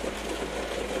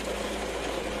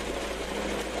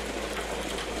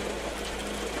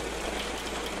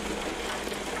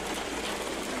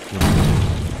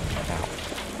 Ow.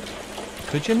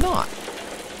 Could you not?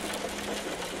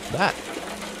 That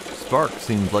spark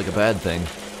seems like a bad thing.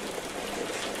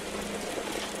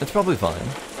 It's probably fine.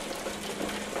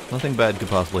 Nothing bad could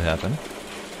possibly happen.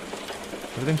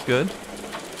 Everything's good.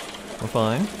 We're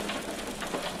fine.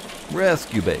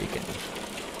 Rescue bacon.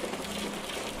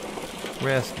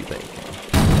 Rescue bacon.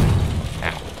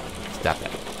 Ow. Stop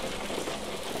that.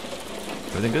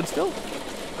 Everything good still?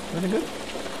 Everything good?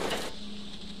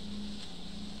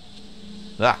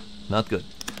 Ah! Not good.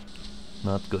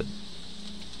 Not good.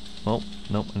 Oh,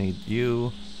 nope, I need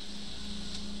you.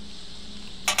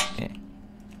 Eh.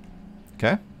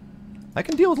 Okay. I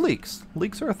can deal with leaks.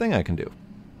 Leaks are a thing I can do.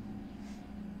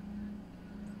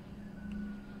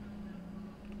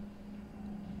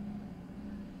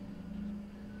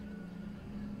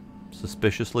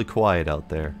 Suspiciously quiet out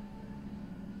there.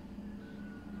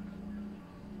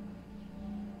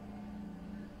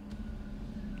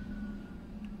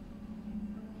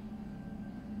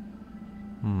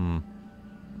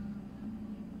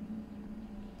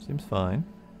 Seems fine.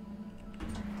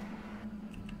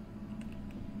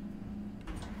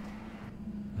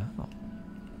 Oh.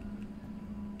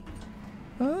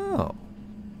 Oh.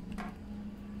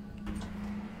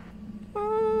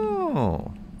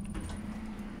 Oh.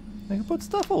 I can put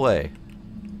stuff away.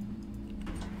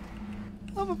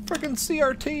 I have a frickin'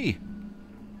 CRT.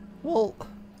 Well,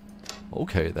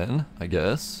 okay then, I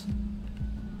guess.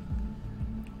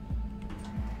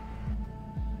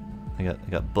 I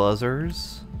got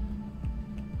buzzers.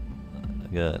 I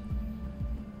got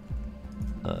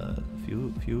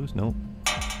fuse. Nope.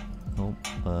 Nope.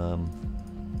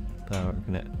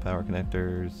 Power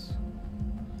connectors.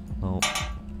 Nope.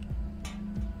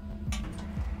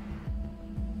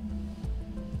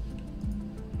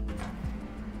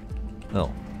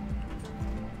 Oh.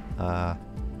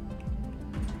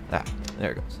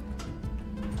 There it goes.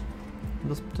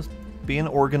 Just being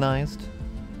organized.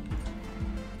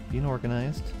 Being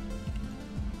organized.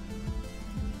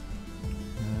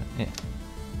 Yeah.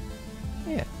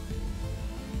 Yeah.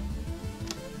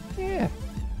 Yeah.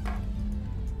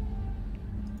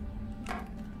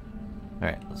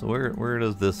 Alright, so where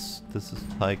does this is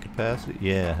high capacity?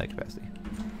 Yeah, high capacity.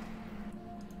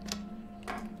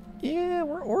 Yeah,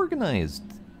 we're organized.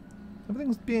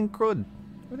 Everything's being good.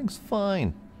 Everything's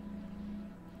fine.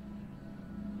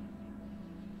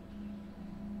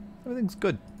 Everything's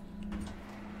good.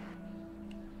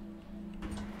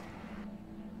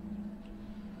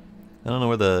 I don't know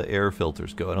where the air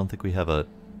filters go. I don't think we have a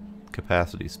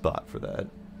capacity spot for that.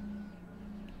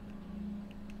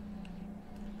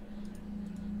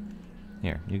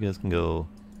 Here, you guys can go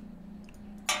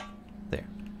there.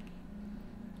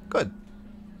 Good.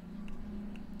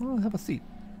 I'll have a seat.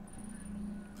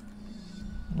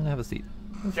 I'm gonna have a seat.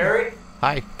 Jerry?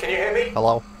 Hi. Can you hear me?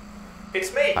 Hello.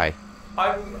 It's me. Hi.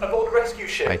 I'm aboard the rescue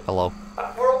ship. Hi. Hello.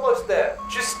 We're almost there.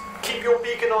 Just keep your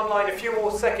beacon online a few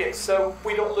more seconds so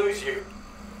we don't lose you.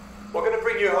 We're gonna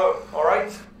bring you home,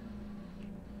 alright?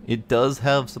 It does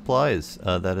have supplies.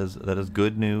 That is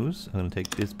good news. I'm gonna take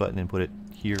this button and put it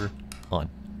here on.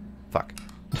 Fuck.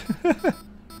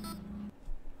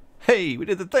 Hey, we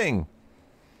did the thing.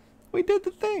 We did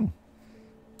the thing.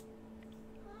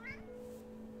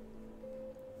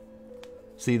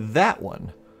 See, that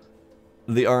one,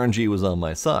 the RNG was on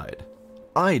my side.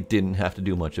 I didn't have to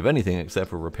do much of anything except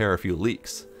for repair a few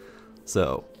leaks.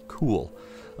 So, cool.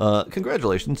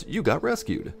 Congratulations, you got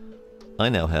rescued. I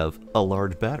now have a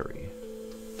large battery.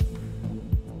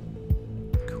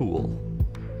 Cool.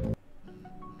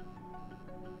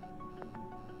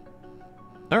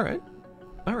 Alright.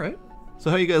 Alright. So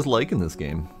how you guys liking this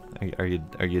game? Are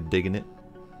you digging it?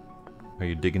 Are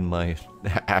you digging my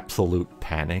absolute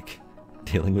panic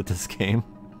dealing with this game?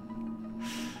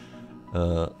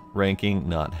 Ranking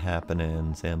not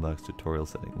happening. Sandbox tutorial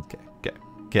settings.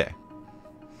 Okay.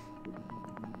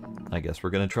 I guess we're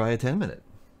gonna try a 10-minute.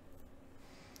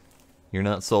 You're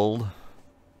not sold?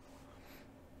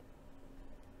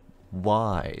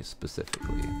 Why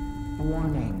specifically?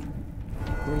 Warning.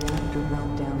 Reactor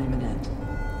meltdown imminent.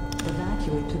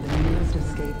 Evacuate to the nearest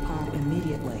escape pod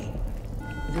immediately.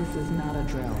 This is not a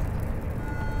drill.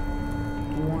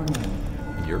 Warning.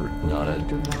 You're not a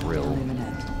Reactor meltdown drill.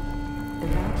 imminent.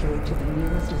 Evacuate to the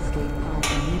nearest escape pod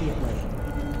immediately.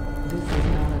 This is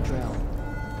not a drill.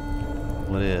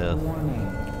 What if? Warning.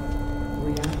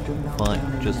 Reactor meltdown Fine,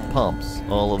 imminent. just pumps.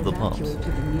 All of the pumps. Evacuate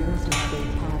to the nearest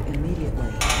escape pod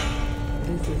immediately.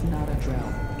 This is not a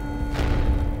drill.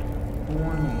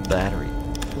 Warning. Battery.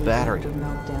 Battery. Reactor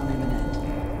meltdown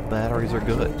imminent. Batteries are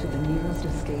good. Evacuate to the nearest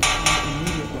escape pod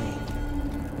immediately.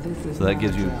 This is So that not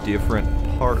gives a you drill. different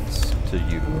parts to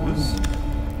use, Warning.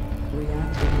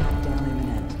 Reactor meltdown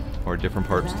imminent. or different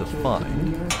parts to Evacuate to the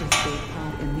find. nearest escape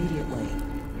pod immediately.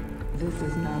 This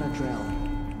is not a drill.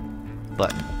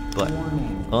 Button.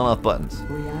 Warning. On off buttons.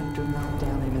 Reactor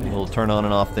meltdown imminent. We'll turn on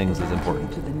and off things is Evacuate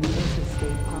important. to the nearest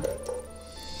escape pod.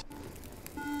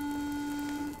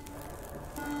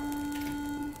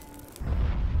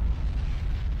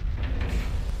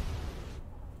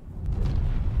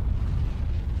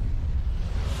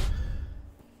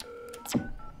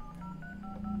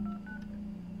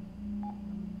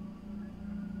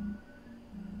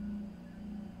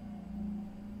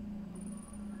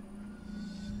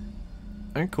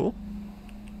 Alright, cool.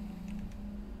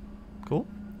 Cool.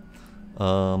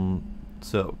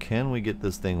 So can we get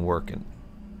this thing working?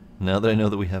 Now that I know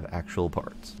that we have actual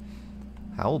parts.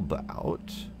 How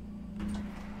about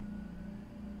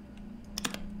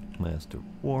Master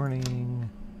warning.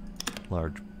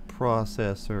 Large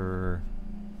processor.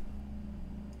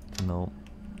 No.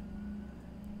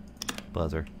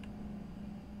 Buzzer.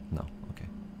 No, okay.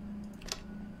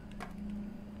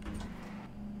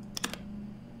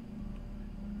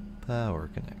 Power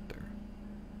connector.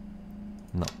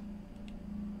 No.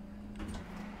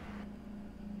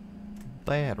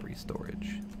 Battery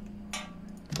storage.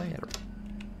 Battery.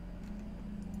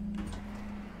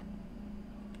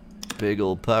 Big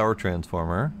old power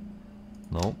transformer.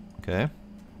 Nope. Okay.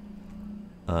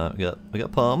 We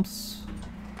got pumps.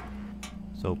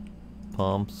 So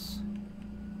pumps.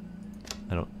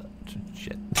 I don't.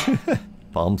 Shit.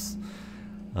 Pumps.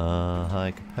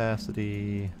 High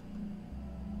capacity.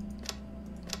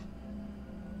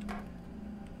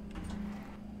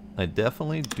 I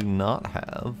definitely do not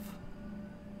have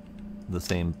the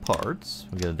same parts.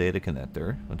 We got a data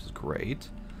connector, which is great,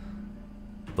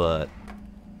 but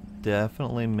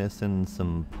definitely missing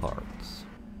some parts.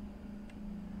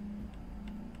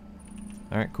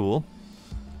 Alright, cool.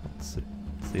 Let's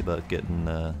see about getting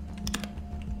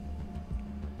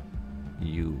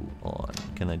you on.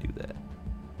 Can I do that?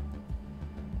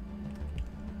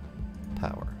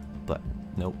 Power.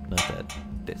 Button. Nope, not that.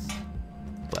 This.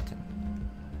 Button.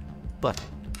 Button.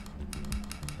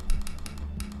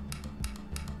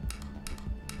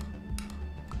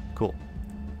 Cool.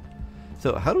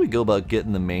 So how do we go about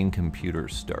getting the main computer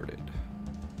started?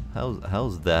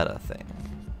 How's that a thing?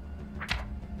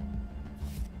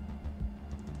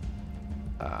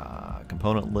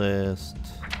 Component list.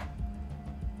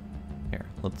 Here,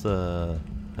 let's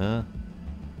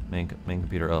main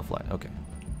computer offline. Okay.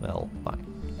 Well, fine.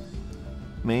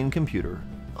 Main computer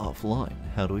offline.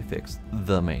 How do we fix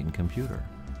the main computer?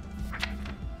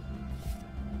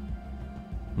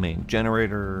 Main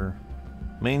generator.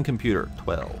 Main computer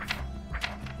 12.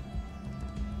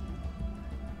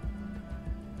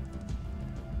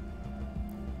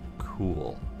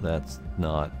 Cool. That's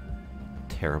not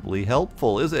terribly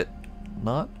helpful, is it?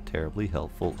 Not terribly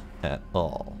helpful at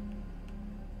all.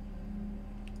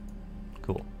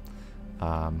 Cool.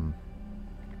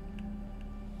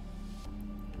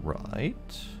 Right.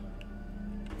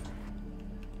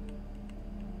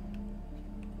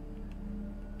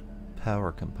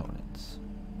 Power components.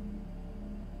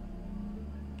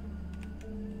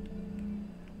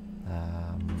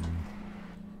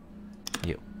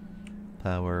 You.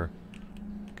 Power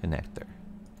connector.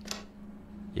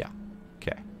 Yeah.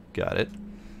 Okay. Got it.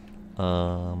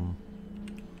 No,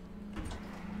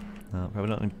 probably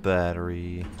not any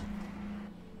battery.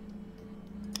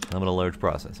 How about a large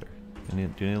processor? Do you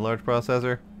need a large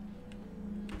processor?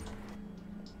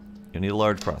 You need a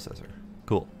large processor.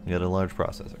 Cool. You got a large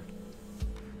processor.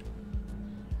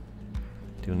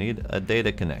 Do you need a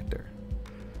data connector?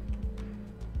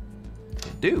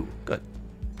 You do. Good.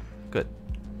 Good.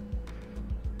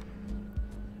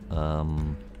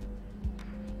 On.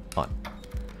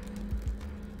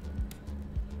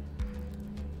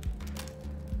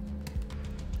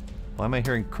 Why am I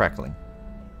hearing crackling?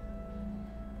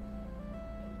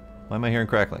 Why am I hearing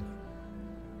crackling?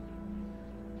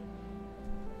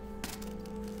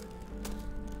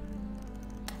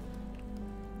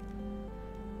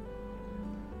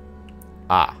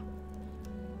 Ah.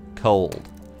 Cold.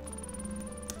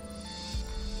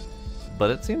 But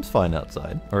it seems fine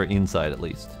outside. Or inside, at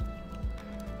least.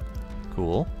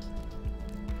 Cool.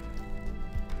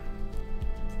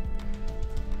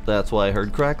 That's why I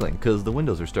heard crackling, because the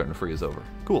windows are starting to freeze over.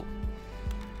 Cool.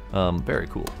 Very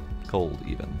cool. Cold,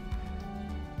 even.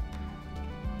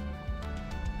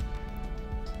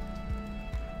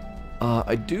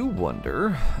 I do wonder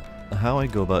how I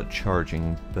go about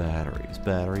charging batteries.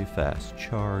 Battery fast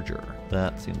charger.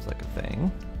 That seems like a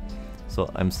thing.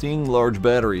 So I'm seeing large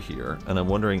battery here, and I'm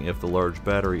wondering if the large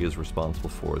battery is responsible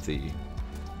for the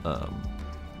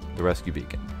rescue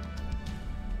beacon.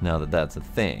 Now that that's a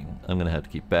thing, I'm going to have to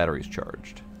keep batteries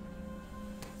charged.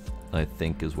 I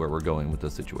think is where we're going with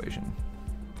this situation.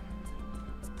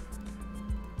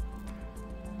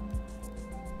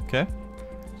 Okay.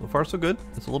 So far so good.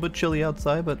 It's a little bit chilly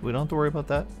outside, but we don't have to worry about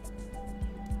that.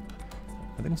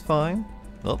 Everything's fine.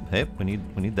 Oh, hey, we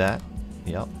need that.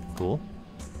 Yep, cool.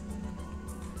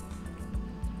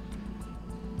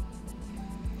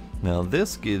 Now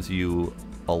this gives you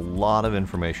a lot of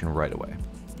information right away,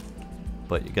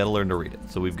 but you got to learn to read it.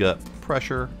 So we've got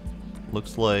pressure.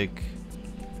 Looks like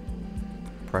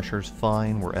pressure's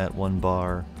fine. We're at 1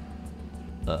 bar.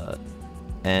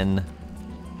 N.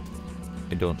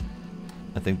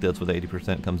 I think that's what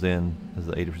 80% comes in, is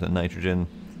the 80% nitrogen.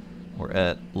 We're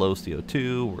at low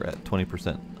CO2. We're at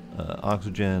 20%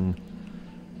 oxygen.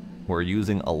 We're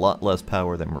using a lot less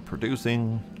power than we're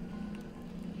producing.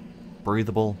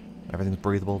 Breathable. Everything's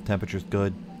breathable. Temperature's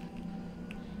good.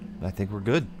 I think we're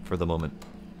good for the moment.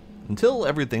 Until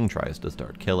everything tries to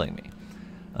start killing me.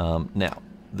 Now,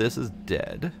 this is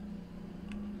dead.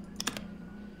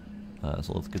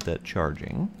 So let's get that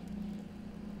charging.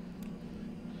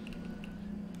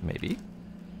 Maybe.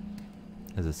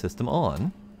 Is the system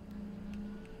on?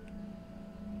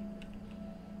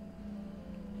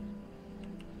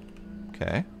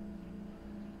 Okay.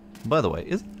 By the way,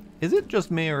 is it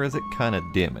just me or is it kind of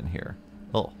dim in here?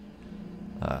 Oh.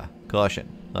 Caution.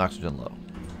 Oxygen low.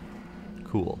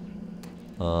 Cool.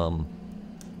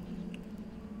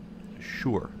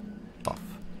 Sure. Off.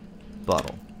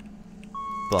 Bottle.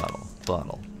 Bottle.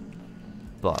 Bottle.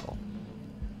 Bottle.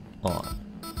 On.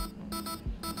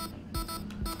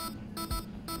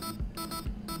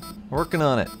 Working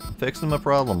on it. Fixing my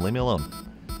problem. Leave me alone.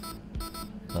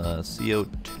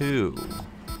 CO2.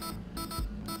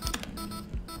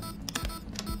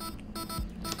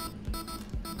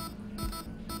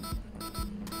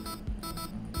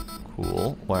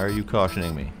 Cool. Why are you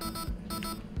cautioning me?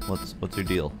 What's your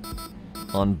deal?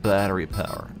 On battery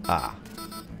power. Ah.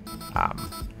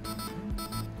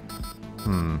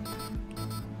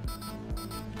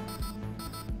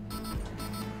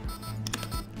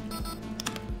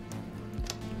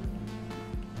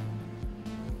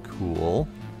 Cool.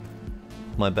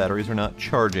 My batteries are not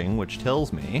charging, which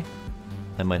tells me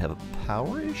I might have a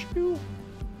power issue?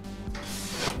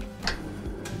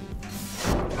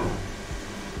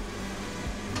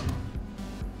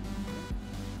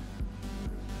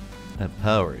 I have a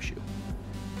power issue.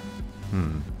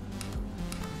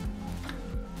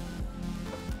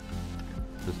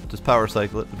 Just power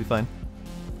cycle it, it'll be fine.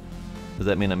 Does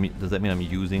that mean I'm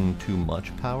using too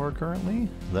much power currently?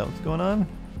 Is that what's going on?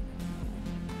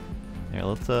 Here,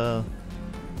 let's turn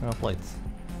off lights.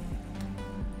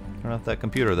 Turn off that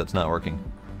computer that's not working.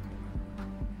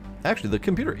 Actually, the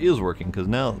computer is working because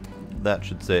now that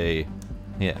should say,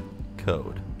 yeah,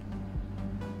 code.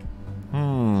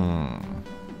 All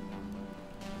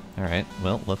right.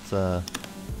 Well, let's do that.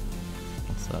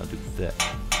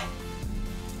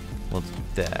 Let's do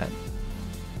that.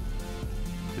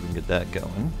 See if we can get that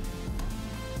going.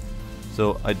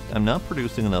 So I'm not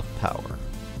producing enough power.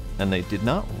 And they did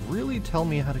not really tell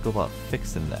me how to go about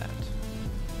fixing that.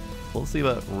 Let's see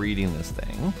about reading this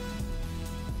thing.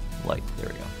 Light, there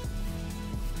we go.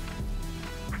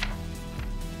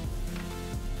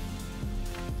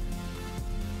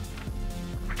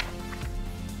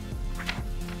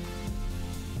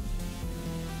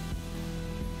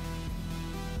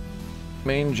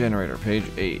 Main generator, page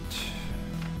 8.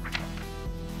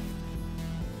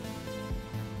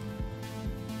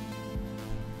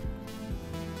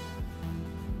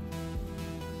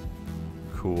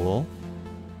 Cool.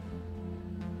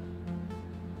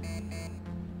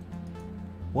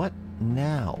 What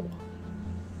now?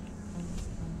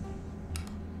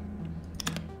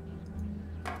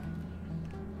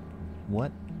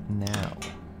 What now?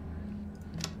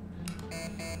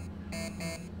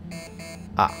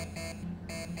 Ah.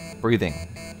 Breathing.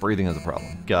 Breathing is a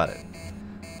problem. Got it.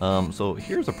 So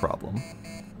here's a problem.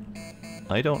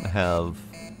 I don't have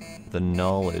the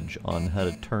knowledge on how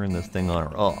to turn this thing on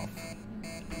or off.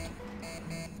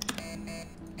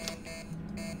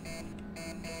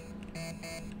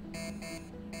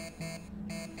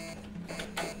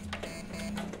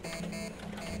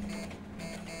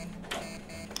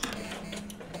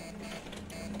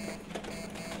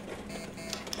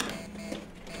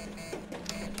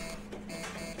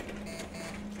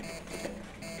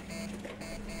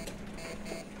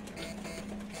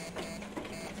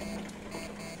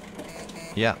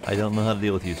 Yeah, I don't know how to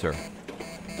deal with you, sir.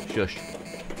 Shush.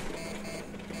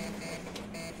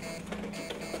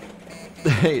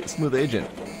 Hey, Smooth Agent.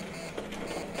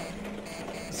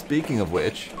 Speaking of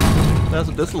which, that's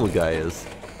what this little guy is.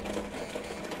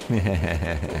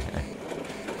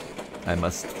 I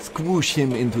must squoosh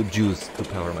him into juice to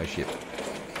power my ship.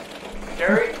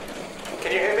 Gary,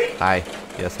 can you hear me? Hi.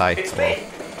 Yes, hi. It's Hello. me.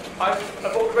 I'm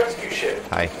aboard the rescue ship.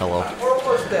 Hi. Hello. We're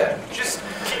almost there. Just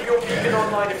keep your beacon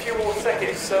online a few more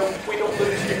seconds so we don't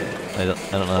lose you. I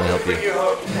don't know how to help Bring you. you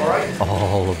home, alright?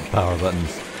 All of the power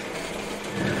buttons.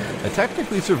 I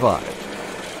technically survived.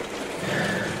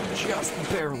 Just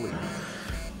barely.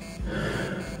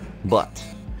 But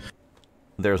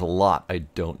there's a lot I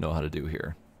don't know how to do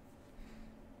here.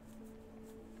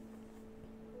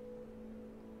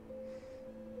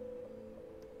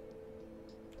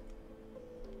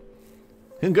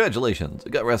 Congratulations,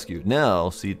 it got rescued. Now,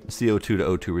 CO2 to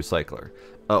O2 recycler.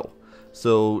 Oh,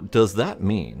 so does that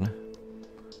mean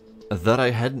that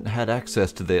I hadn't had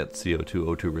access to that CO2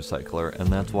 O2 recycler, and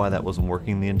that's why that wasn't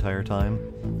working the entire time.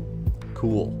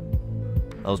 Cool.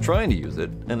 I was trying to use it,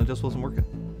 and it just wasn't working.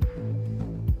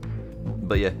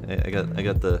 But yeah, I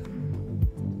got the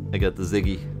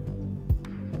Ziggy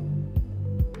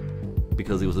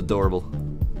because he was adorable.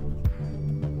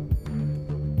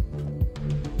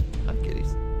 Hi,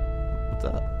 kitties. What's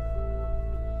up?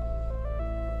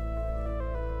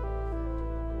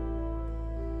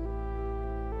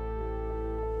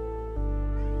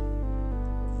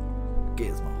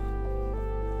 Gizmo.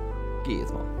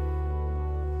 Gizmo.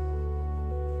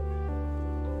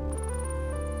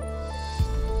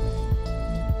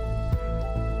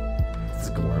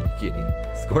 Squirmy kitty.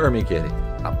 Squirmy kitty.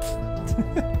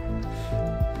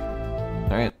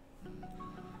 Alright.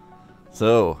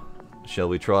 So, shall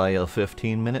we try a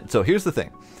 15-minute? So here's the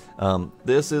thing.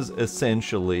 This is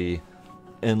essentially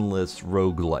endless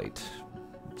roguelite.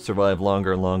 Survive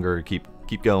longer and longer, keep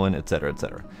going, etc.,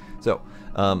 etc. So,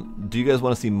 do you guys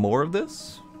want to see more of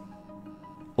this?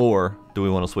 Or do we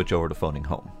want to switch over to phoning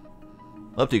home?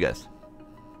 Up to you guys.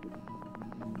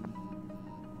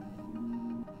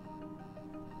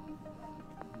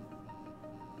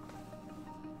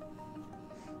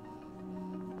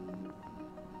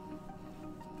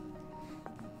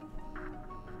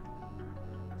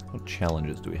 What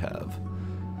challenges do we have?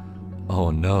 Oh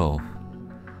no.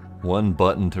 One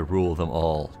button to rule them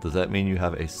all. Does that mean you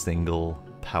have a single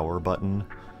power button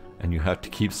and you have to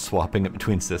keep swapping it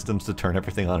between systems to turn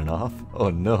everything on and off? Oh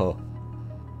no.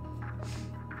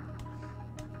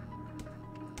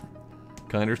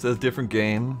 Kinder says different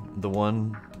game. The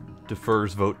one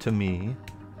defers vote to me.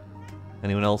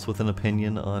 Anyone else with an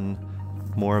opinion on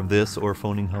more of this or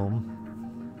phoning home?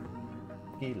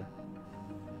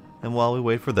 And while we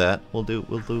wait for that, we'll do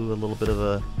a little bit of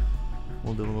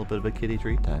a kitty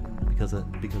treat time because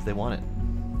they want it.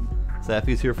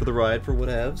 Sappy's here for the ride for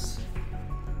whatevs.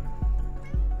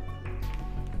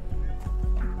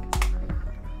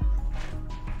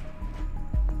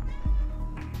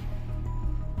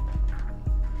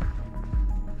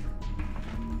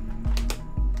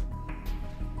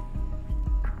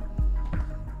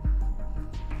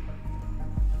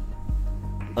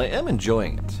 I am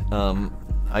enjoying it.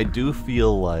 I do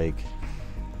feel like,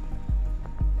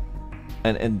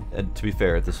 and to be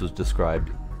fair, this was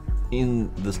described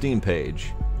in the Steam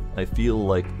page. I feel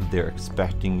like they're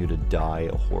expecting you to die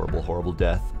a horrible, horrible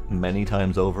death many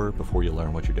times over before you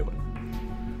learn what you're doing.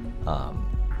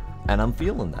 And I'm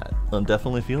feeling that. I'm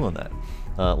definitely feeling that.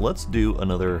 Let's do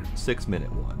another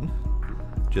 6-minute one,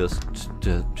 just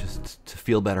to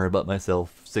feel better about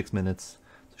myself. 6 minutes,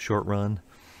 it's a short run,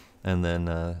 and then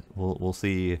we'll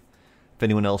see if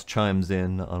anyone else chimes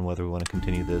in on whether we want to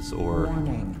continue this or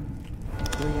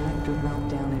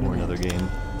another game.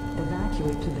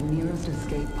 Evacuate to the nearest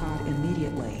escape pod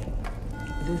immediately.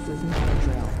 This is not a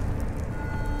drill.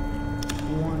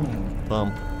 Warning.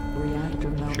 Pump. Reactor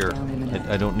meltdown Sure. imminent.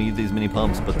 I don't need these many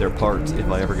pumps, but they're parts if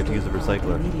I ever get to use the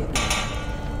recycler.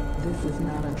 This is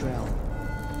not a drill.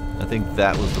 I think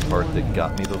that was the part that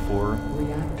got me before,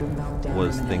 Reactor meltdown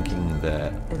was imminent. thinking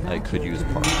that I could use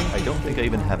parts. I don't think I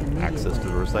even have access to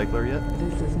the recycler yet.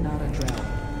 This is not a drill.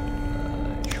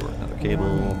 Short another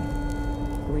cable.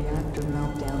 Reactor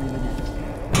meltdown imminent.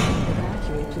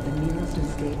 Evacuate to the nearest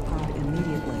escape pod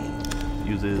immediately.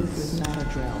 This is Uses not a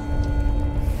drill.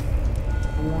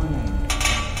 Warning.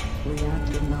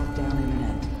 Reactor meltdown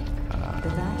imminent.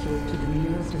 Evacuate to the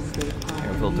nearest escape pod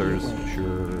air filters, immediately.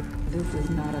 sure. This is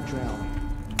not a drill.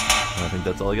 I think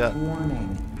that's all I got.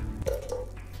 Warning.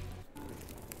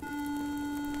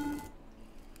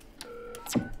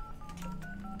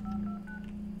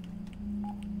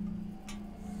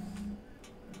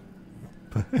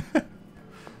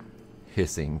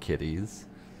 Hissing kitties.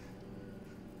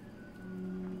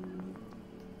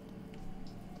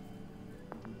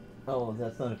 Oh,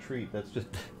 that's not a treat. That's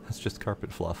just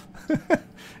carpet fluff.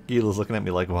 Gila's looking at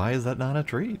me like, why is that not a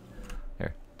treat?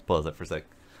 Here, pause that for a sec.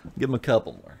 Give him a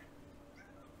couple more.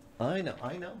 I know.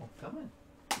 Come on.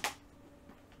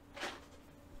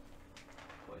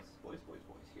 Boys.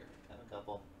 Here, have a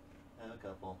couple.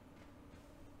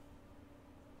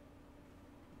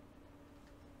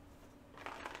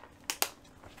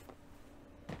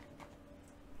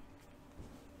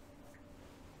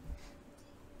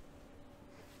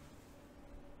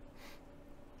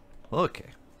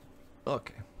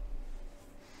 Okay.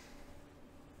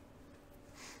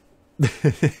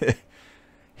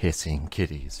 Hissing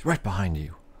kitties, right behind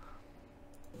you.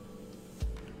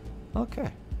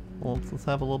 Okay. Well, let's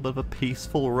have a little bit of a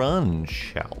peaceful run,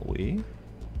 shall we?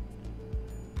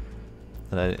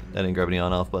 I didn't grab any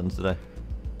on-off buttons, did I?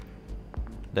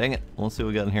 Dang it. Let's see what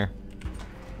we got in here.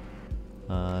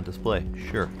 Display.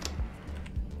 Sure.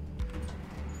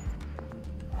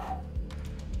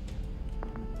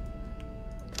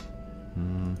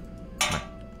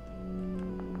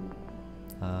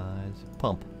 It's a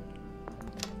pump.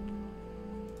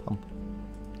 Pump.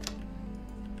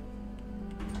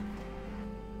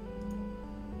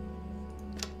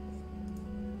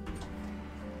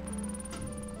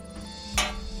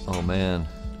 Oh man.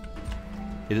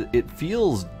 It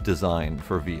feels designed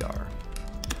for VR.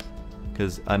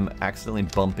 Because I'm accidentally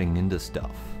bumping into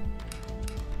stuff.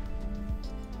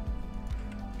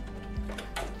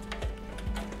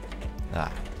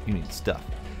 Ah, you need stuff.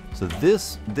 So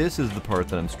this is the part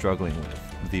that I'm struggling with.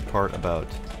 The part about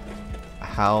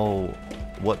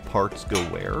what parts go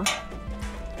where.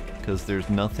 Because there's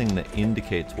nothing that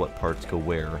indicates what parts go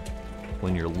where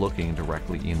when you're looking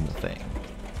directly in the thing.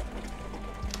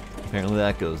 Apparently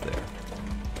that goes there.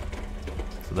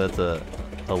 So that's a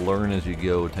learn as you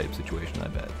go type situation, I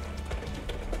bet.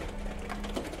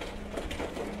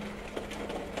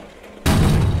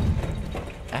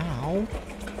 Ow!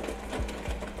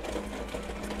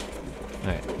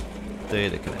 Alright,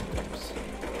 data connectors.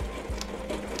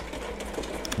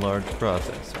 Large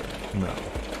processor. No.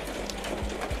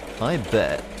 I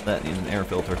bet that needs an air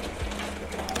filter.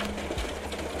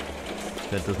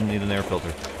 That doesn't need an air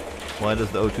filter. Why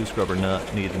does the O2 scrubber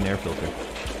not need an air filter?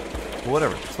 Well,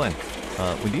 whatever, it's fine.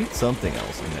 We need something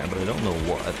else in there, but I don't know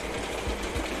what.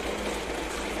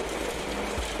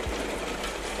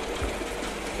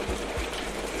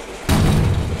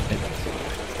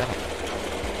 Stop.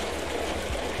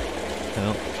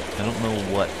 I don't know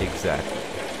what exactly.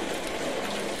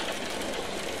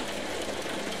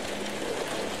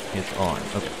 It's on.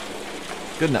 Okay.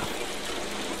 Good enough.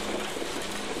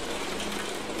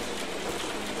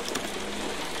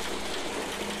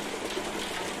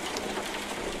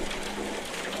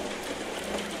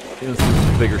 This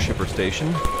is a bigger shipper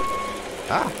station.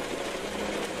 Ah!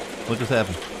 What just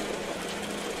happened?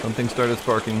 Something started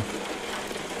sparking.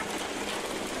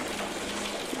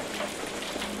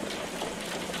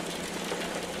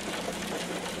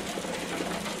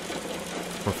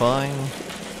 We're fine.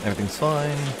 Everything's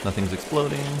fine. Nothing's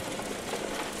exploding.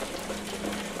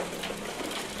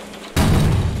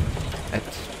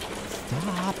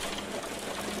 Stop!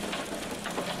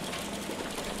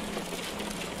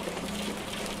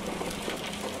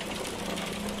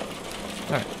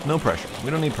 Alright, no pressure. We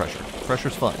don't need pressure.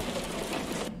 Pressure's fine.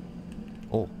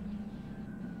 Oh.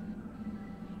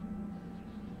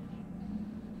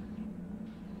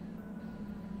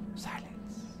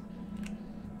 Silence.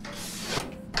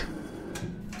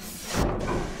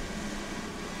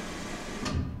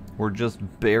 We're just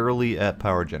barely at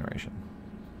power generation.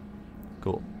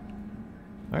 Cool.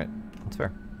 Alright, that's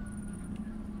fair.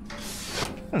 I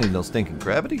don't need no stinking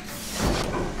gravity.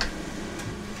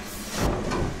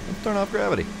 Turn off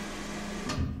gravity.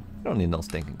 I don't need no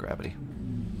stinking gravity.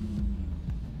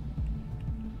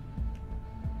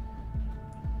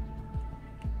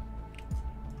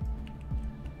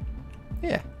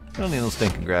 Yeah, I don't need no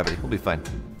stinking gravity. We'll be fine.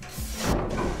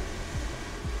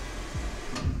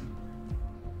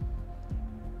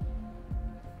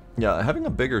 Yeah, having a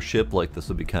bigger ship like this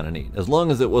would be kind of neat. As long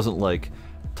as it wasn't like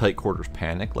tight quarters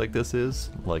panic like this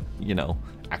is. Like, you know,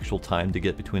 actual time to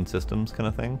get between systems kind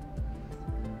of thing.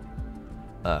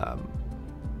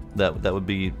 That would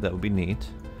be neat.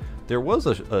 There was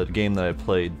a game that I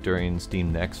played during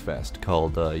Steam Next Fest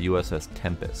called USS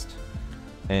Tempest,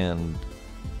 and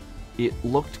it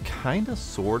looked kind of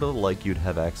sorta like you'd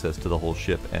have access to the whole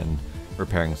ship and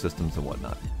repairing systems and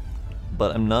whatnot.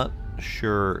 But I'm not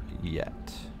sure yet.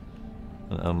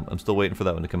 I'm still waiting for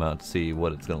that one to come out to see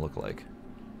what it's gonna look like.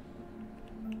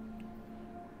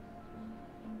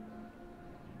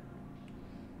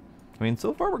 I mean,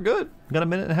 so far we're good. We got a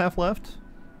minute and a half left.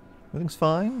 Everything's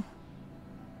fine.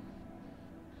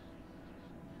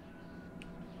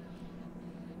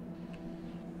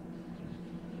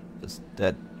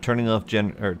 That turning off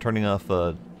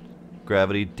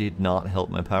gravity did not help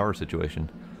my power situation.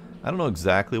 I don't know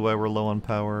exactly why we're low on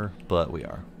power, but we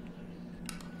are.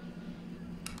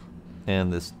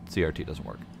 And this CRT doesn't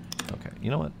work. Okay,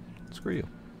 you know what? Screw you.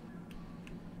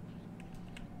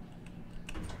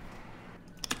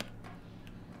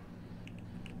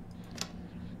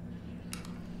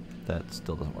 That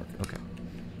still doesn't work. Okay.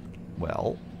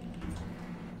 Well.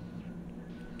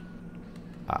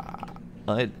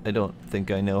 I don't think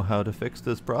I know how to fix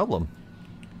this problem.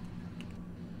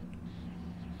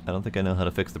 I don't think I know how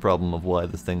to fix the problem of why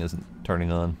this thing isn't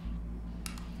turning on.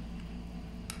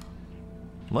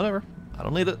 Whatever. I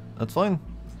don't need it. That's fine.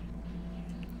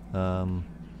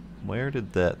 Where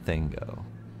did that thing go?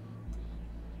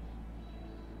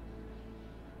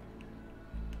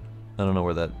 I don't know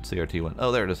where that CRT went.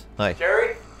 Oh, there it is. Hi.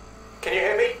 Jerry? Can you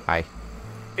hear me? Hi.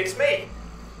 It's me.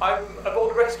 I'm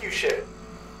aboard the rescue ship.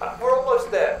 We're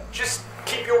almost there. Just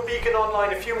keep your beacon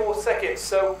online a few more seconds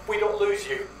so we don't lose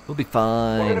you. We'll be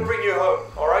fine. We're gonna bring you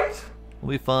home, alright?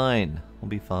 We'll be fine. We'll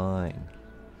be fine.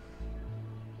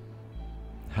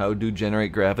 How do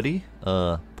generate gravity?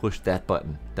 Push that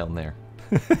button down there.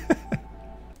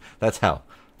 That's how.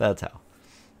 That's how.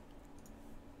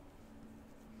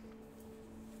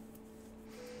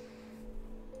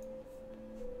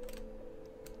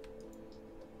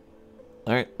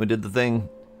 Alright, we did the thing.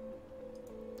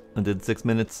 I did 6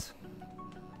 minutes.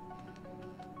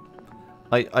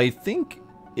 I think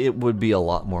it would be a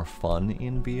lot more fun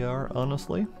in VR,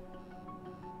 honestly.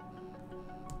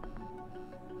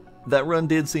 That run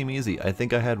did seem easy. I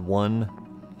think I had one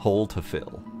hole to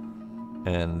fill.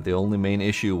 And the only main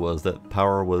issue was that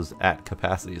power was at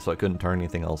capacity, so I couldn't turn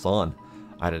anything else on.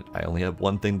 I only had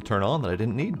one thing to turn on that I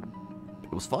didn't need.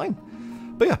 It was fine.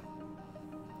 But yeah,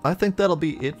 I think that'll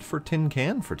be it for Tin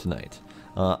Can for tonight.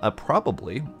 I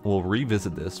probably will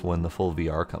revisit this when the full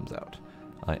VR comes out.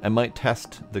 I might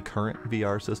test the current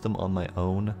VR system on my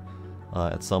own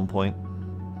at some point,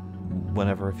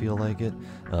 whenever I feel like it,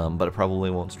 but I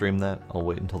probably won't stream that. I'll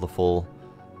wait until the full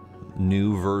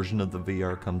new version of the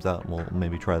VR comes out and we'll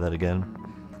maybe try that again.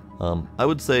 I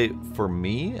would say for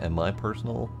me and my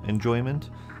personal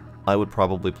enjoyment, I would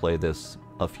probably play this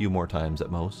a few more times at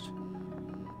most,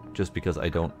 just because I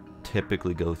don't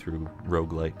typically go through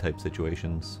roguelite type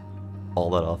situations all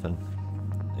that often.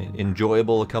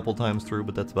 Enjoyable a couple times through,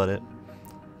 but that's about it.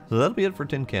 So that'll be it for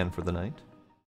Tin Can for the night.